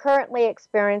are currently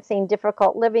experiencing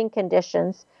difficult living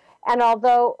conditions. And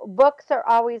although books are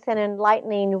always an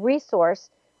enlightening resource,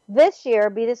 this year,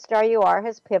 Be the Star You Are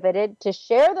has pivoted to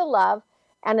share the love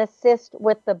and assist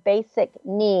with the basic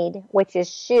need, which is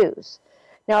shoes.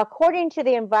 Now, according to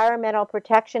the Environmental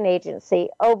Protection Agency,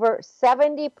 over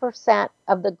 70%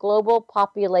 of the global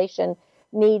population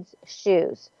needs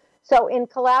shoes. So in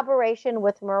collaboration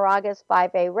with Moraga's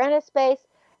 5A Rent-A-Space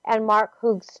and Mark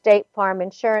Hoog's State Farm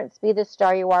Insurance, Be the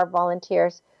Star You Are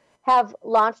volunteers have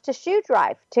launched a shoe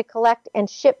drive to collect and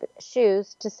ship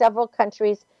shoes to several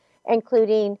countries,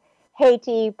 including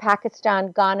Haiti,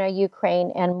 Pakistan, Ghana,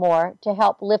 Ukraine, and more, to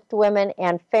help lift women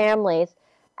and families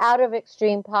out of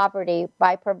extreme poverty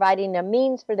by providing a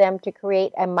means for them to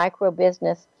create a micro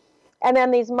business. And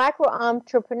then these micro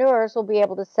entrepreneurs will be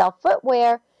able to sell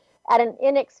footwear at an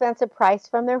inexpensive price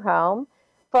from their home,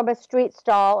 from a street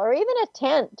stall, or even a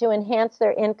tent to enhance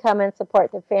their income and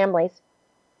support their families.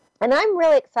 And I'm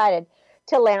really excited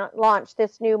to launch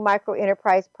this new micro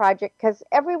enterprise project because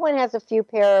everyone has a few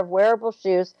pair of wearable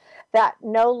shoes that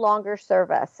no longer serve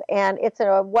us. And it's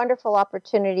a wonderful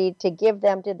opportunity to give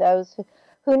them to those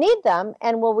who need them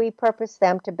and will repurpose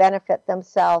them to benefit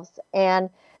themselves and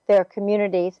their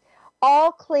communities.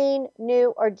 All clean,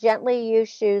 new, or gently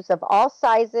used shoes of all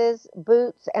sizes,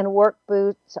 boots, and work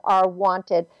boots are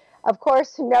wanted. Of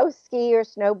course, no ski or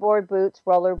snowboard boots,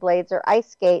 rollerblades, or ice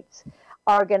skates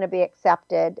are going to be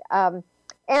accepted. And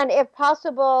if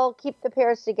possible, keep the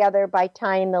pairs together by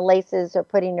tying the laces or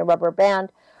putting a rubber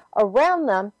band around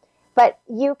them. But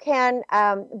you can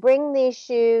bring these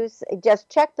shoes. Just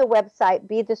check the website,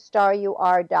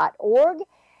 BeTheStarYouAre.org.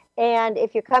 And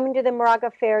if you're coming to the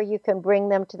Moraga Fair, you can bring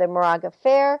them to the Moraga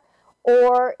Fair,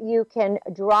 or you can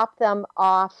drop them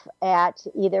off at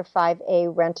either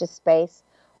 5A Rent-A-Space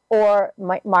or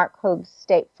Mark Hoog's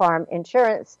State Farm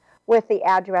Insurance with the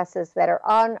addresses that are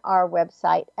on our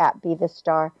website at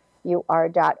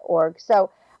BeTheStarYouAre.org. So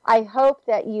I hope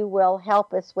that you will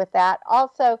help us with that.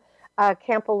 Also,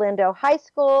 Campo Lindo High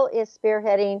School is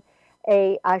spearheading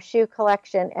a shoe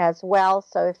collection as well.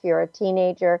 So if you're a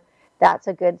teenager, that's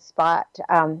a good spot.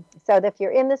 So if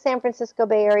you're in the San Francisco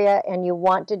Bay Area and you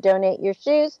want to donate your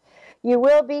shoes, you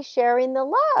will be sharing the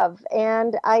love.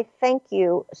 And I thank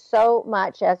you so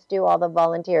much, as do all the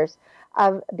volunteers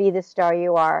of Be the Star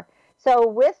You Are. So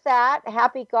with that,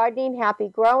 happy gardening, happy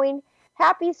growing,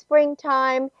 happy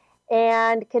springtime,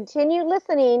 and continue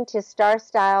listening to Star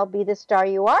Style, Be the Star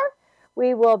You Are.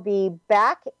 We will be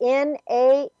back in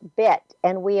a bit,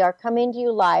 and we are coming to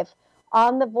you live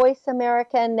on the Voice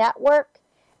America Network.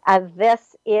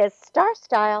 This is Star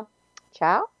Style.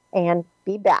 Ciao, and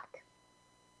be back.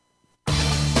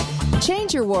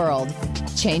 Change your world.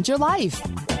 Change your life.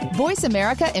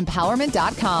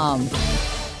 VoiceAmericaEmpowerment.com.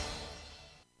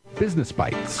 Business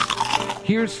Bites.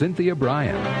 Here's Cynthia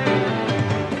Bryan.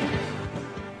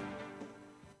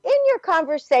 In your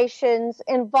conversations,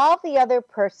 involve the other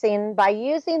person by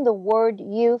using the word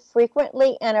you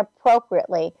frequently and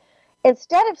appropriately.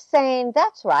 Instead of saying,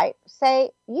 that's right,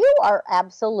 say, you are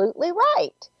absolutely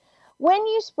right. When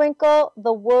you sprinkle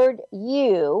the word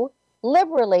you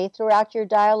liberally throughout your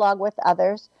dialogue with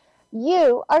others,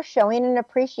 you are showing an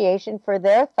appreciation for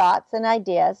their thoughts and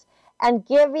ideas and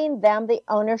giving them the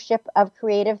ownership of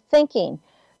creative thinking.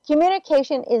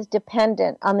 Communication is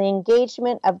dependent on the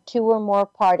engagement of two or more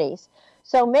parties.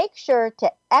 So make sure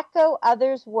to echo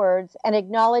others' words and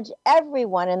acknowledge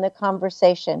everyone in the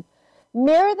conversation.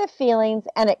 Mirror the feelings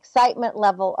and excitement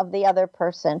level of the other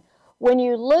person. When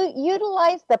you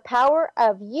utilize the power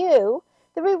of you,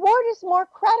 the reward is more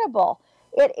credible.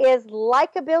 It is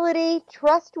likability,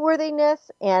 trustworthiness,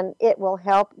 and it will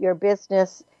help your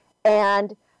business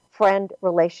and friend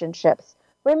relationships.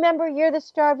 Remember, you're the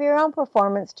star of your own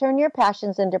performance. Turn your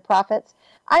passions into profits.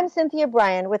 I'm Cynthia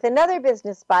Bryan with another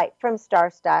Business Bite from Star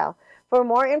Style. For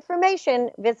more information,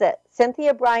 visit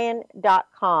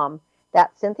CynthiaBryan.com.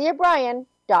 That's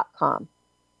CynthiaBryan.com.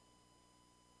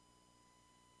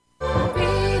 Be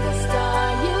the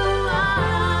star you are.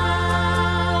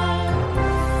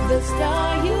 The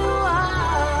star you are.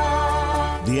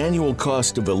 The annual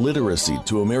cost of illiteracy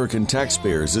to American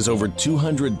taxpayers is over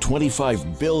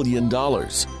 $225 billion.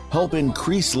 Help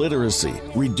increase literacy,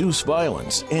 reduce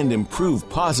violence, and improve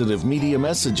positive media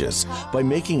messages by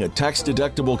making a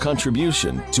tax-deductible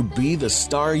contribution to Be the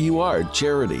Star You Are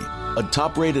charity. A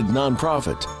top-rated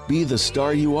nonprofit, Be the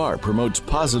Star You Are promotes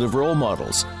positive role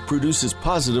models, produces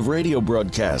positive radio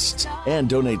broadcasts, and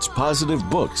donates positive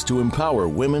books to empower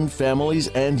women, families,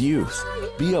 and youth.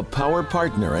 Be a power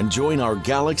partner and join our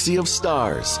galaxy of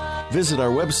stars. Visit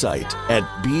our website at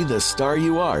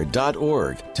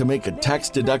BeTheStarYouAre.org to make a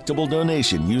tax-deductible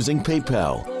donation using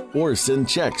PayPal or send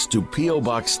checks to P.O.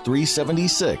 Box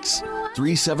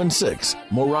 376,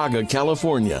 Moraga,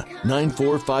 California,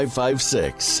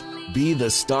 94556.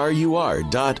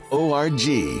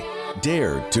 BeTheStarYouAre.org.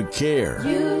 Dare to care.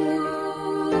 You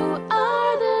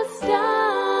are the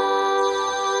star.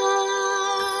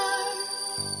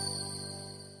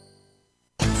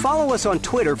 Follow us on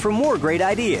Twitter for more great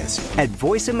ideas at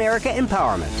Voice America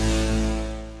Empowerment.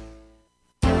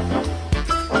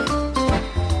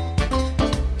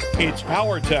 It's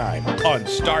power time on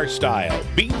Star Style.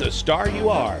 Be the star you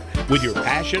are with your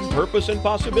passion, purpose, and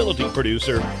possibility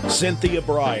producer, Cynthia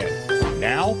Bryan.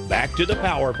 Now, back to the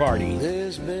power party.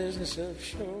 This business of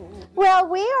show. Well,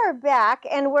 we are back,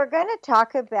 and we're going to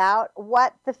talk about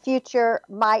what the future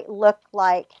might look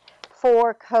like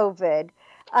for COVID.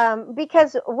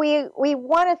 Because we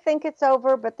want to think it's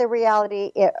over, but the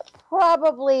reality, it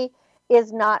probably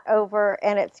is not over,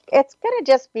 and it's going to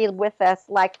just be with us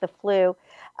like the flu.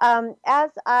 As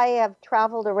I have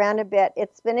traveled around a bit,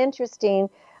 it's been interesting,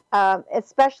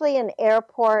 especially in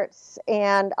airports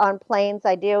and on planes.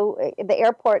 The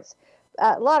airports,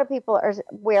 a lot of people are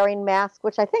wearing masks,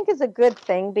 which I think is a good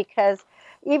thing, because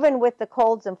even with the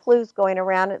colds and flus going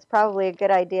around, it's probably a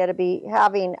good idea to be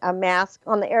having a mask.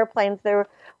 On the airplanes, they're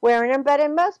wearing them, but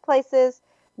in most places,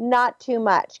 not too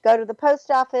much. Go to the post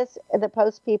office, the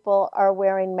post people are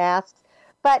wearing masks.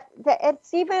 But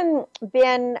it's even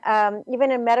been, even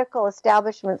in medical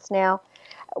establishments now,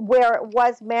 where it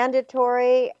was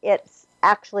mandatory, it's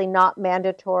actually not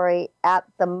mandatory at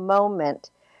the moment.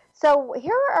 So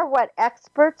here are what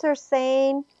experts are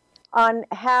saying on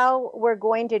how we're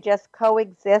going to just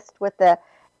coexist with the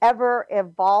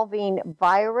ever-evolving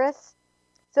virus.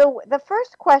 So the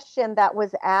first question that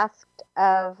was asked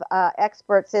of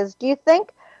experts is, do you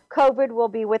think COVID will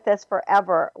be with us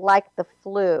forever, like the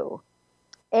flu?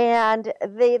 And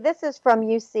this is from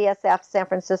UCSF San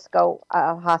Francisco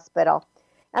Hospital.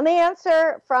 And the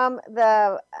answer from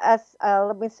this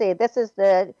is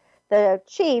the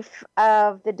chief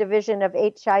of the Division of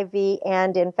HIV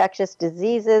and Infectious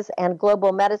Diseases and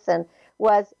Global Medicine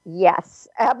was yes,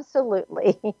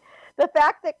 absolutely. The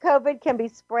fact that COVID can be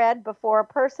spread before a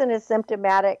person is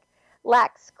symptomatic,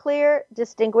 lacks clear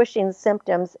distinguishing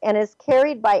symptoms, and is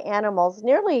carried by animals,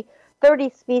 nearly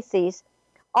 30 species,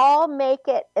 all make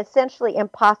it essentially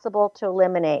impossible to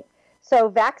eliminate. So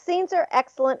vaccines are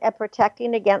excellent at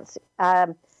protecting against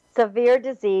severe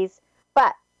disease,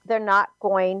 but they're not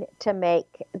going to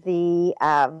make the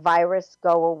virus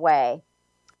go away.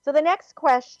 So the next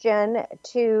question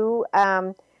to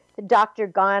Dr.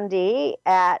 Gandhi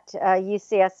at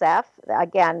UCSF,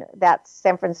 again, that's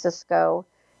San Francisco,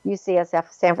 UCSF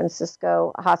San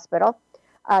Francisco Hospital,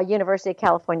 University of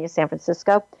California, San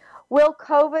Francisco. Will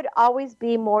COVID always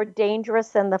be more dangerous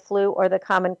than the flu or the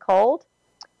common cold?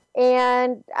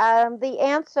 And the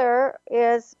answer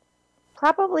is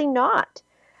probably not.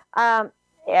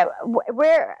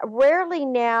 Rarely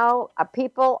now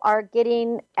people are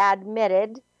getting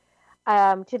admitted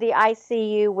to the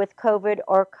ICU with COVID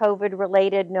or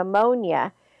COVID-related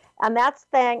pneumonia. And that's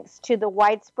thanks to the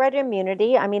widespread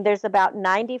immunity. I mean, there's about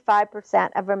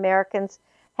 95% of Americans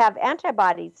have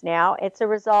antibodies now. It's a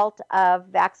result of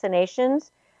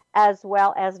vaccinations as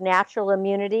well as natural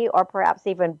immunity, or perhaps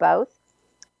even both.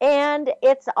 And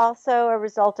it's also a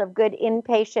result of good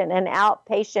inpatient and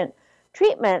outpatient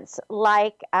treatments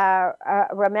like how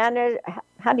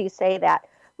do you say that?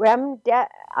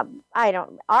 Remdesivir,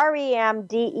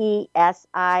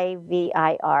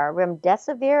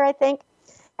 I think,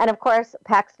 and of course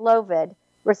Paxlovid,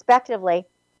 respectively,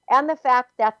 and the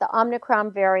fact that the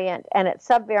Omicron variant and its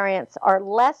subvariants are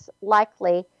less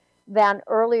likely than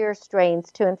earlier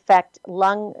strains to infect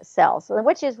lung cells,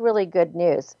 which is really good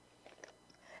news.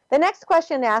 The next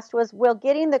question asked was, will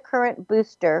getting the current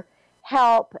booster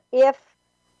help if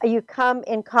you come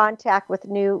in contact with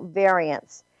new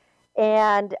variants?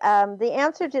 And the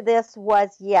answer to this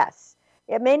was yes.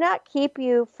 It may not keep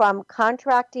you from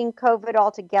contracting COVID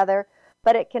altogether,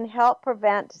 but it can help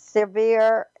prevent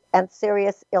severe and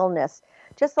serious illness.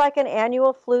 Just like an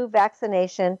annual flu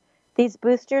vaccination, these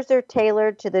boosters are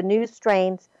tailored to the new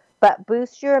strains, but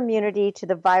boost your immunity to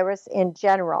the virus in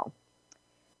general.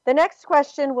 The next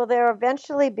question, will there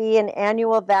eventually be an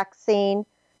annual vaccine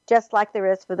just like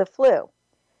there is for the flu?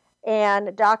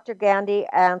 And Dr. Gandhi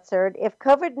answered, if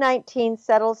COVID-19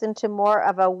 settles into more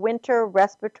of a winter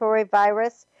respiratory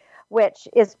virus, which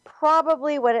is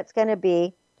probably what it's going to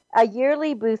be, a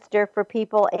yearly booster for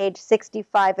people age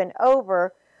 65 and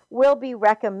over will be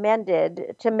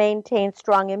recommended to maintain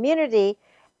strong immunity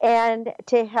and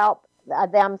to help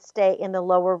them stay in the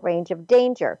lower range of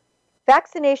danger.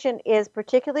 Vaccination is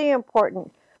particularly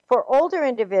important for older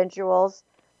individuals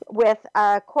with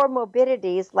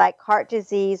comorbidities like heart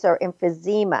disease or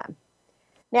emphysema.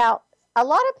 Now, a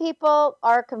lot of people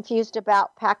are confused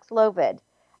about Paxlovid,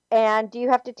 and do you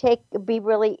have to be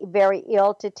really very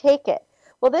ill to take it?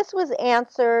 Well, this was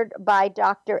answered by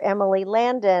Dr. Emily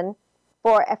Landon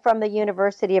from the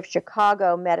University of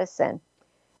Chicago Medicine.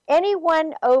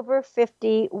 Anyone over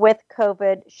 50 with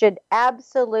COVID should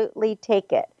absolutely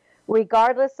take it,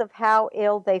 regardless of how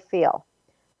ill they feel.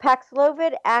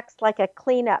 Paxlovid acts like a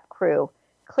cleanup crew,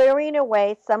 clearing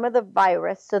away some of the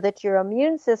virus so that your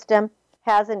immune system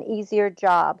has an easier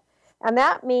job. And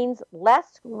that means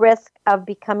less risk of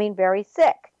becoming very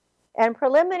sick. And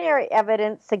preliminary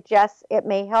evidence suggests it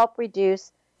may help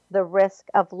reduce the risk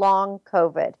of long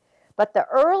COVID. But the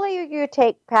earlier you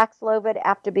take Paxlovid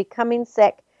after becoming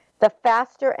sick, the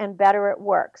faster and better it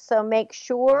works. So make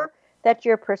sure that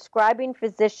your prescribing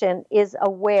physician is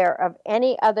aware of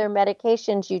any other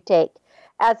medications you take,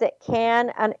 as it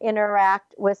can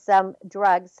interact with some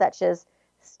drugs such as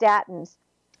statins.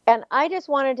 And I just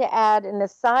wanted to add an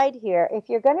aside here, if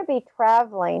you're going to be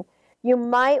traveling, you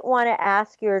might want to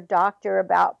ask your doctor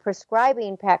about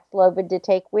prescribing Paxlovid to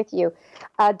take with you.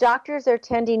 Doctors are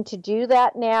tending to do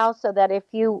that now, so that if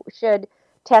you should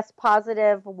test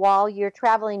positive while you're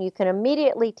traveling, you can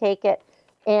immediately take it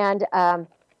and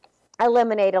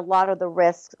eliminate a lot of the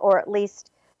risks, or at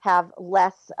least have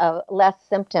less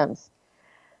symptoms.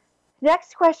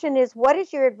 Next question is, what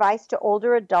is your advice to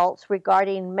older adults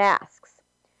regarding masks?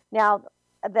 Now,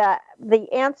 the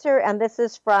answer, and this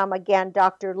is from, again,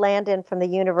 Dr. Landon from the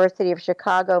University of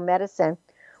Chicago Medicine.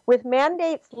 With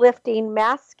mandates lifting,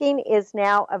 masking is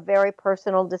now a very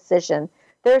personal decision.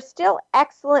 There are still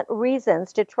excellent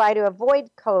reasons to try to avoid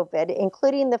COVID,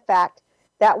 including the fact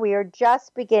that we are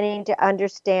just beginning to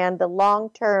understand the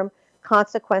long-term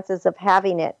consequences of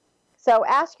having it. So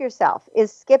ask yourself,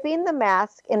 is skipping the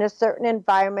mask in a certain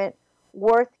environment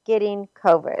worth getting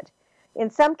COVID?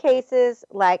 In some cases,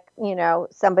 like,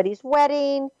 somebody's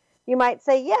wedding, you might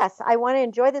say, yes, I want to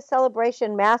enjoy the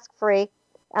celebration mask-free,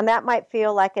 and that might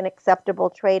feel like an acceptable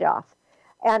trade-off.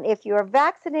 And if you're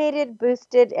vaccinated,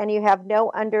 boosted, and you have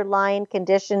no underlying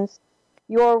conditions,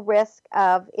 your risk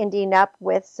of ending up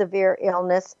with severe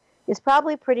illness is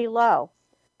probably pretty low.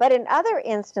 But in other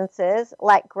instances,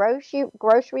 like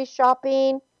grocery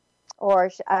shopping or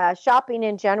shopping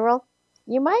in general,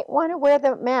 you might want to wear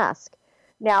the mask.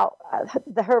 Now,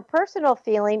 her personal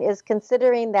feeling is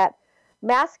considering that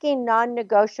masking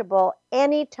non-negotiable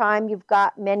anytime you've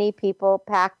got many people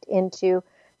packed into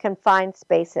confined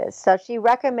spaces. So she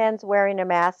recommends wearing a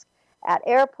mask at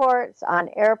airports, on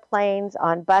airplanes,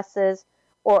 on buses,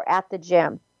 or at the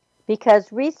gym,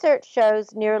 because research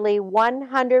shows nearly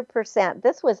 100%.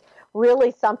 This was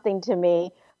really something to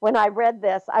me. When I read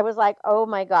this, I was like, oh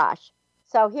my gosh.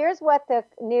 So here's what the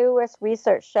newest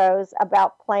research shows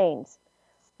about planes.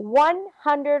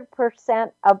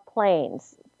 100% of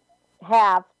planes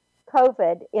have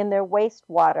COVID in their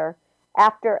wastewater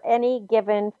after any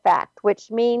given fact,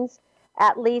 which means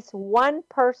at least one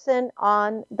person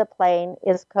on the plane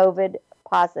is COVID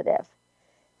positive.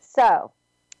 So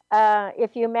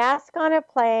if you mask on a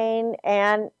plane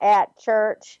and at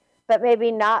church, but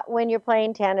maybe not when you're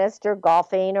playing tennis or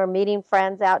golfing or meeting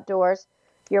friends outdoors.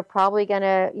 You're probably going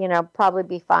to, probably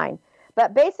be fine.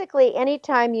 But basically,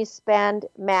 anytime you spend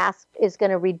masked is going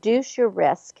to reduce your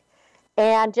risk.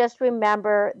 And just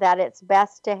remember that it's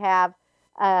best to have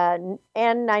an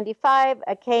N95,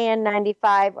 a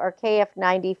KN95, or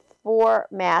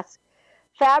KF94 mask.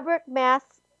 Fabric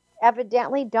masks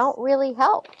evidently don't really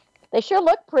help. They sure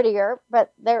look prettier,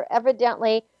 but they're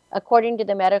evidently, according to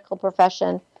the medical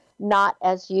profession, not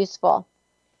as useful.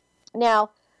 Now,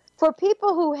 for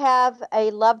people who have a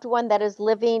loved one that is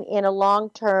living in a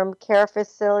long-term care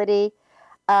facility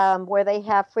where they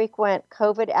have frequent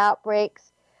COVID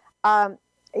outbreaks,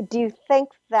 do you think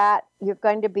that you're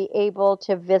going to be able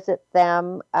to visit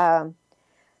them,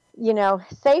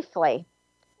 safely?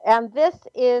 And this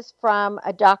is from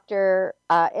a Dr.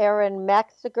 Aaron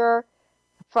Mexiger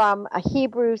from a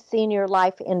Hebrew Senior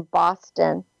Life in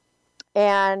Boston.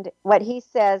 And what he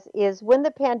says is when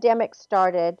the pandemic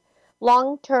started,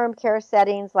 long-term care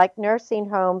settings like nursing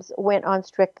homes went on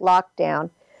strict lockdown.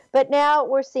 But now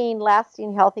we're seeing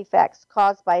lasting health effects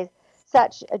caused by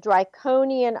such a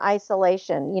draconian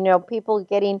isolation, people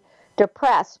getting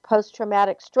depressed,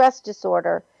 post-traumatic stress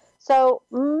disorder. So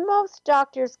most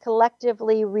doctors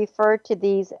collectively refer to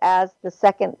these as the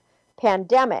second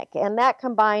pandemic, and that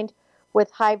combined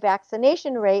with high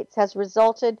vaccination rates has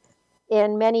resulted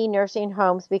in many nursing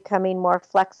homes becoming more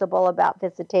flexible about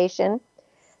visitation.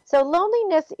 So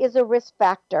loneliness is a risk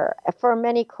factor for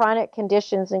many chronic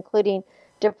conditions, including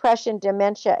depression,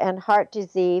 dementia, and heart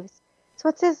disease.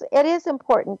 So it is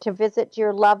important to visit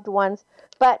your loved ones,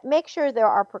 but make sure there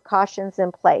are precautions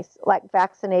in place, like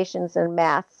vaccinations and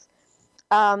masks.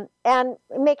 And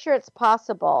make sure it's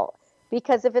possible,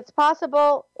 because if it's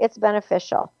possible, it's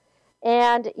beneficial.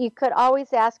 And you could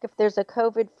always ask if there's a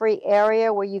COVID-free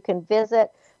area where you can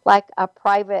visit, like a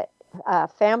private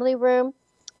family room.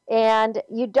 And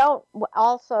you don't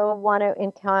also want to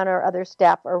encounter other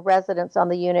staff or residents on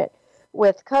the unit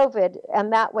with COVID,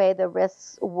 and that way the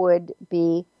risks would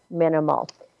be minimal.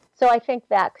 So I think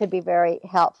that could be very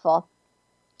helpful.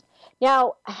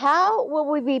 Now, how will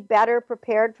we be better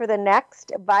prepared for the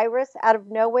next virus out of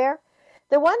nowhere?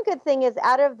 The one good thing is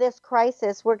out of this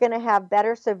crisis, we're going to have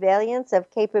better surveillance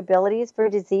of capabilities for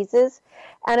diseases.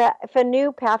 And if a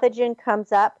new pathogen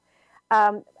comes up,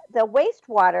 the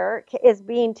wastewater is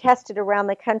being tested around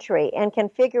the country and can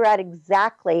figure out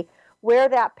exactly where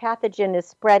that pathogen is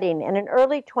spreading. And in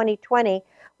early 2020,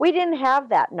 we didn't have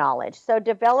that knowledge. So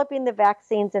developing the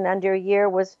vaccines in under a year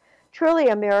was truly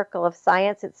a miracle of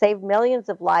science. It saved millions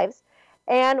of lives.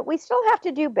 And we still have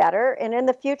to do better. And in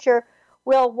the future,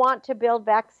 we'll want to build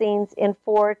vaccines in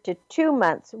 4 to 2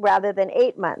 months rather than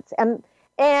 8 months.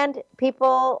 And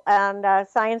people and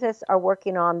scientists are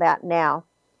working on that now.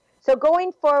 So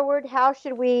going forward, how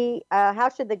should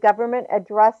the government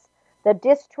address the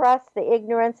distrust, the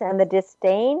ignorance, and the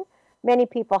disdain many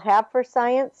people have for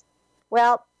science?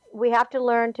 Well, we have to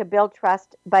learn to build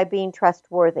trust by being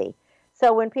trustworthy.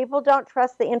 So when people don't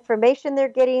trust the information they're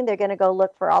getting, they're going to go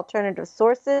look for alternative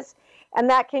sources, and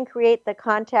that can create the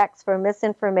context for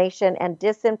misinformation and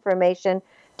disinformation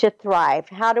to thrive.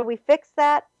 How do we fix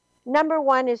that? Number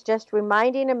one is just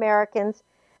reminding Americans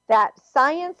that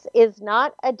science is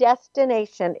not a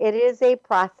destination, it is a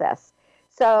process.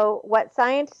 So what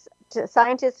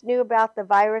scientists knew about the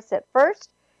virus at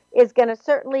first is going to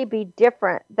certainly be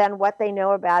different than what they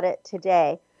know about it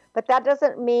today. But that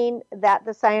doesn't mean that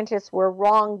the scientists were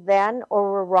wrong then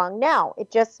or were wrong now. It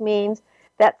just means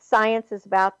that science is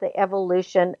about the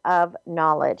evolution of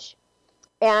knowledge.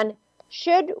 And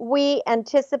should we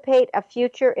anticipate a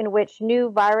future in which new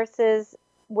viruses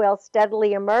will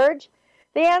steadily emerge?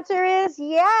 The answer is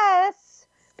yes,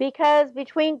 because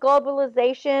between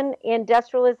globalization,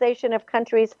 industrialization of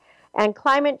countries, and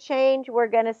climate change, we're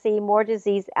going to see more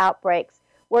disease outbreaks.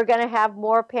 We're going to have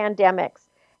more pandemics.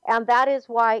 And that is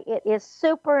why it is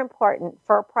super important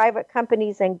for private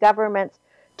companies and governments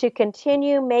to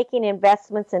continue making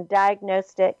investments in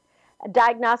diagnostics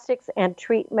and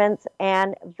treatments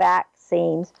and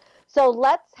vaccines. So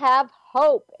let's have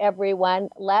hope, everyone.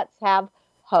 Let's have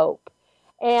hope.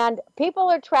 And people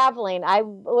are traveling. I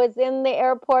was in the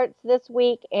airports this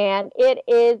week, and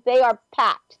they are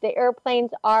packed. The airplanes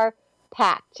are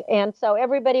packed. And so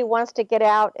everybody wants to get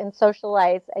out and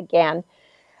socialize again.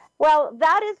 Well,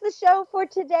 that is the show for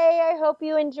today. I hope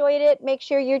you enjoyed it. Make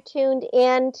sure you're tuned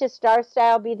in to Star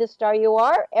Style, Be the Star You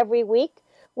Are every week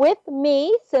with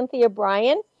me, Cynthia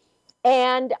Bryan,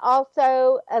 and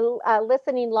also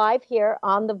listening live here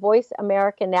on the Voice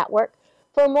America Network.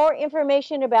 For more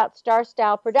information about Star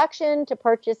Style Production, to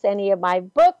purchase any of my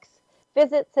books,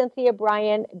 visit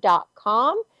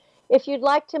CynthiaBryan.com. If you'd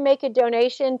like to make a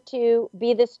donation to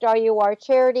Be the Star You Are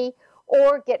charity,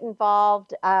 or get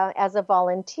involved as a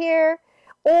volunteer,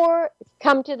 or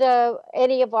come to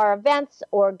any of our events,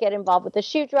 or get involved with the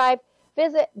shoe drive,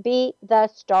 visit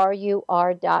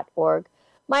BeTheStarYouAre.org.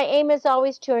 My aim is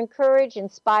always to encourage,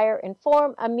 inspire,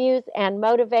 inform, amuse, and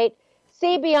motivate.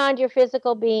 See beyond your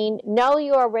physical being. Know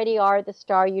you already are the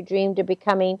star you dreamed of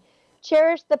becoming.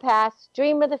 Cherish the past,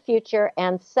 dream of the future,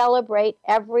 and celebrate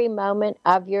every moment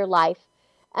of your life.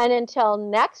 And until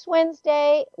next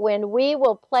Wednesday, when we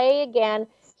will play again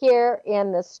here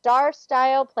in the Star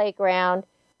Style Playground,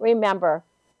 remember,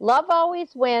 love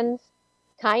always wins,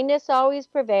 kindness always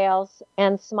prevails,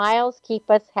 and smiles keep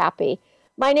us happy.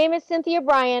 My name is Cynthia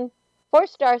Bryan. For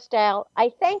Star Style,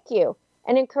 I thank you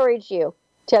and encourage you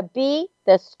to be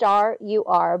the star you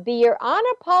are. Be your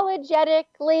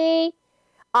unapologetically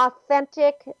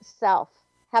authentic self.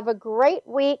 Have a great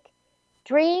week.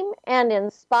 Dream and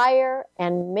inspire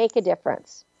and make a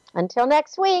difference. Until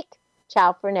next week,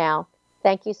 ciao for now.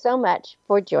 Thank you so much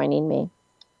for joining me.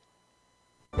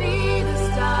 Be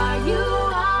the star you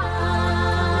are.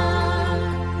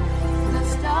 The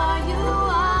star you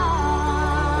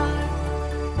are.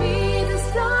 Be the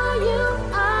star you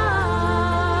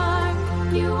are.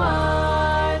 You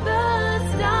are the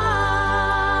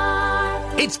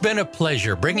star. It's been a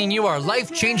pleasure bringing you our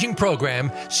life-changing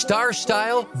program, Star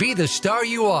Style, Be the Star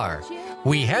You Are.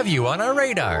 We have you on our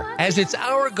radar, as it's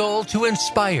our goal to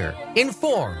inspire,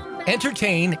 inform,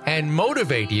 entertain, and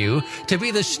motivate you to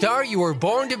be the star you were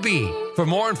born to be. For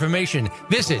more information,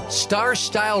 visit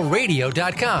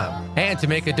starstyleradio.com. And to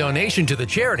make a donation to the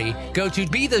charity, go to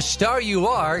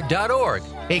BeTheStarYouAre.org.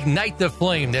 Ignite the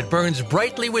flame that burns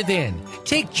brightly within.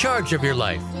 Take charge of your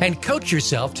life and coach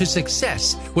yourself to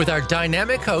success with our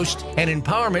dynamic host and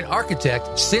empowerment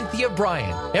architect, Cynthia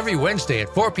Bryan, every Wednesday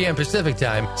at 4 p.m. Pacific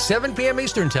Time, 7 p.m.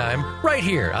 Eastern Time, right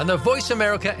here on the Voice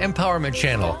America Empowerment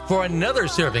Channel for another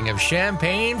serving of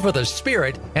champagne for the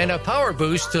spirit and a power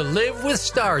boost to live with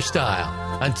Star Style.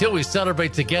 Until we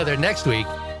celebrate together next week,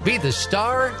 be the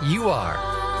star you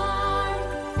are.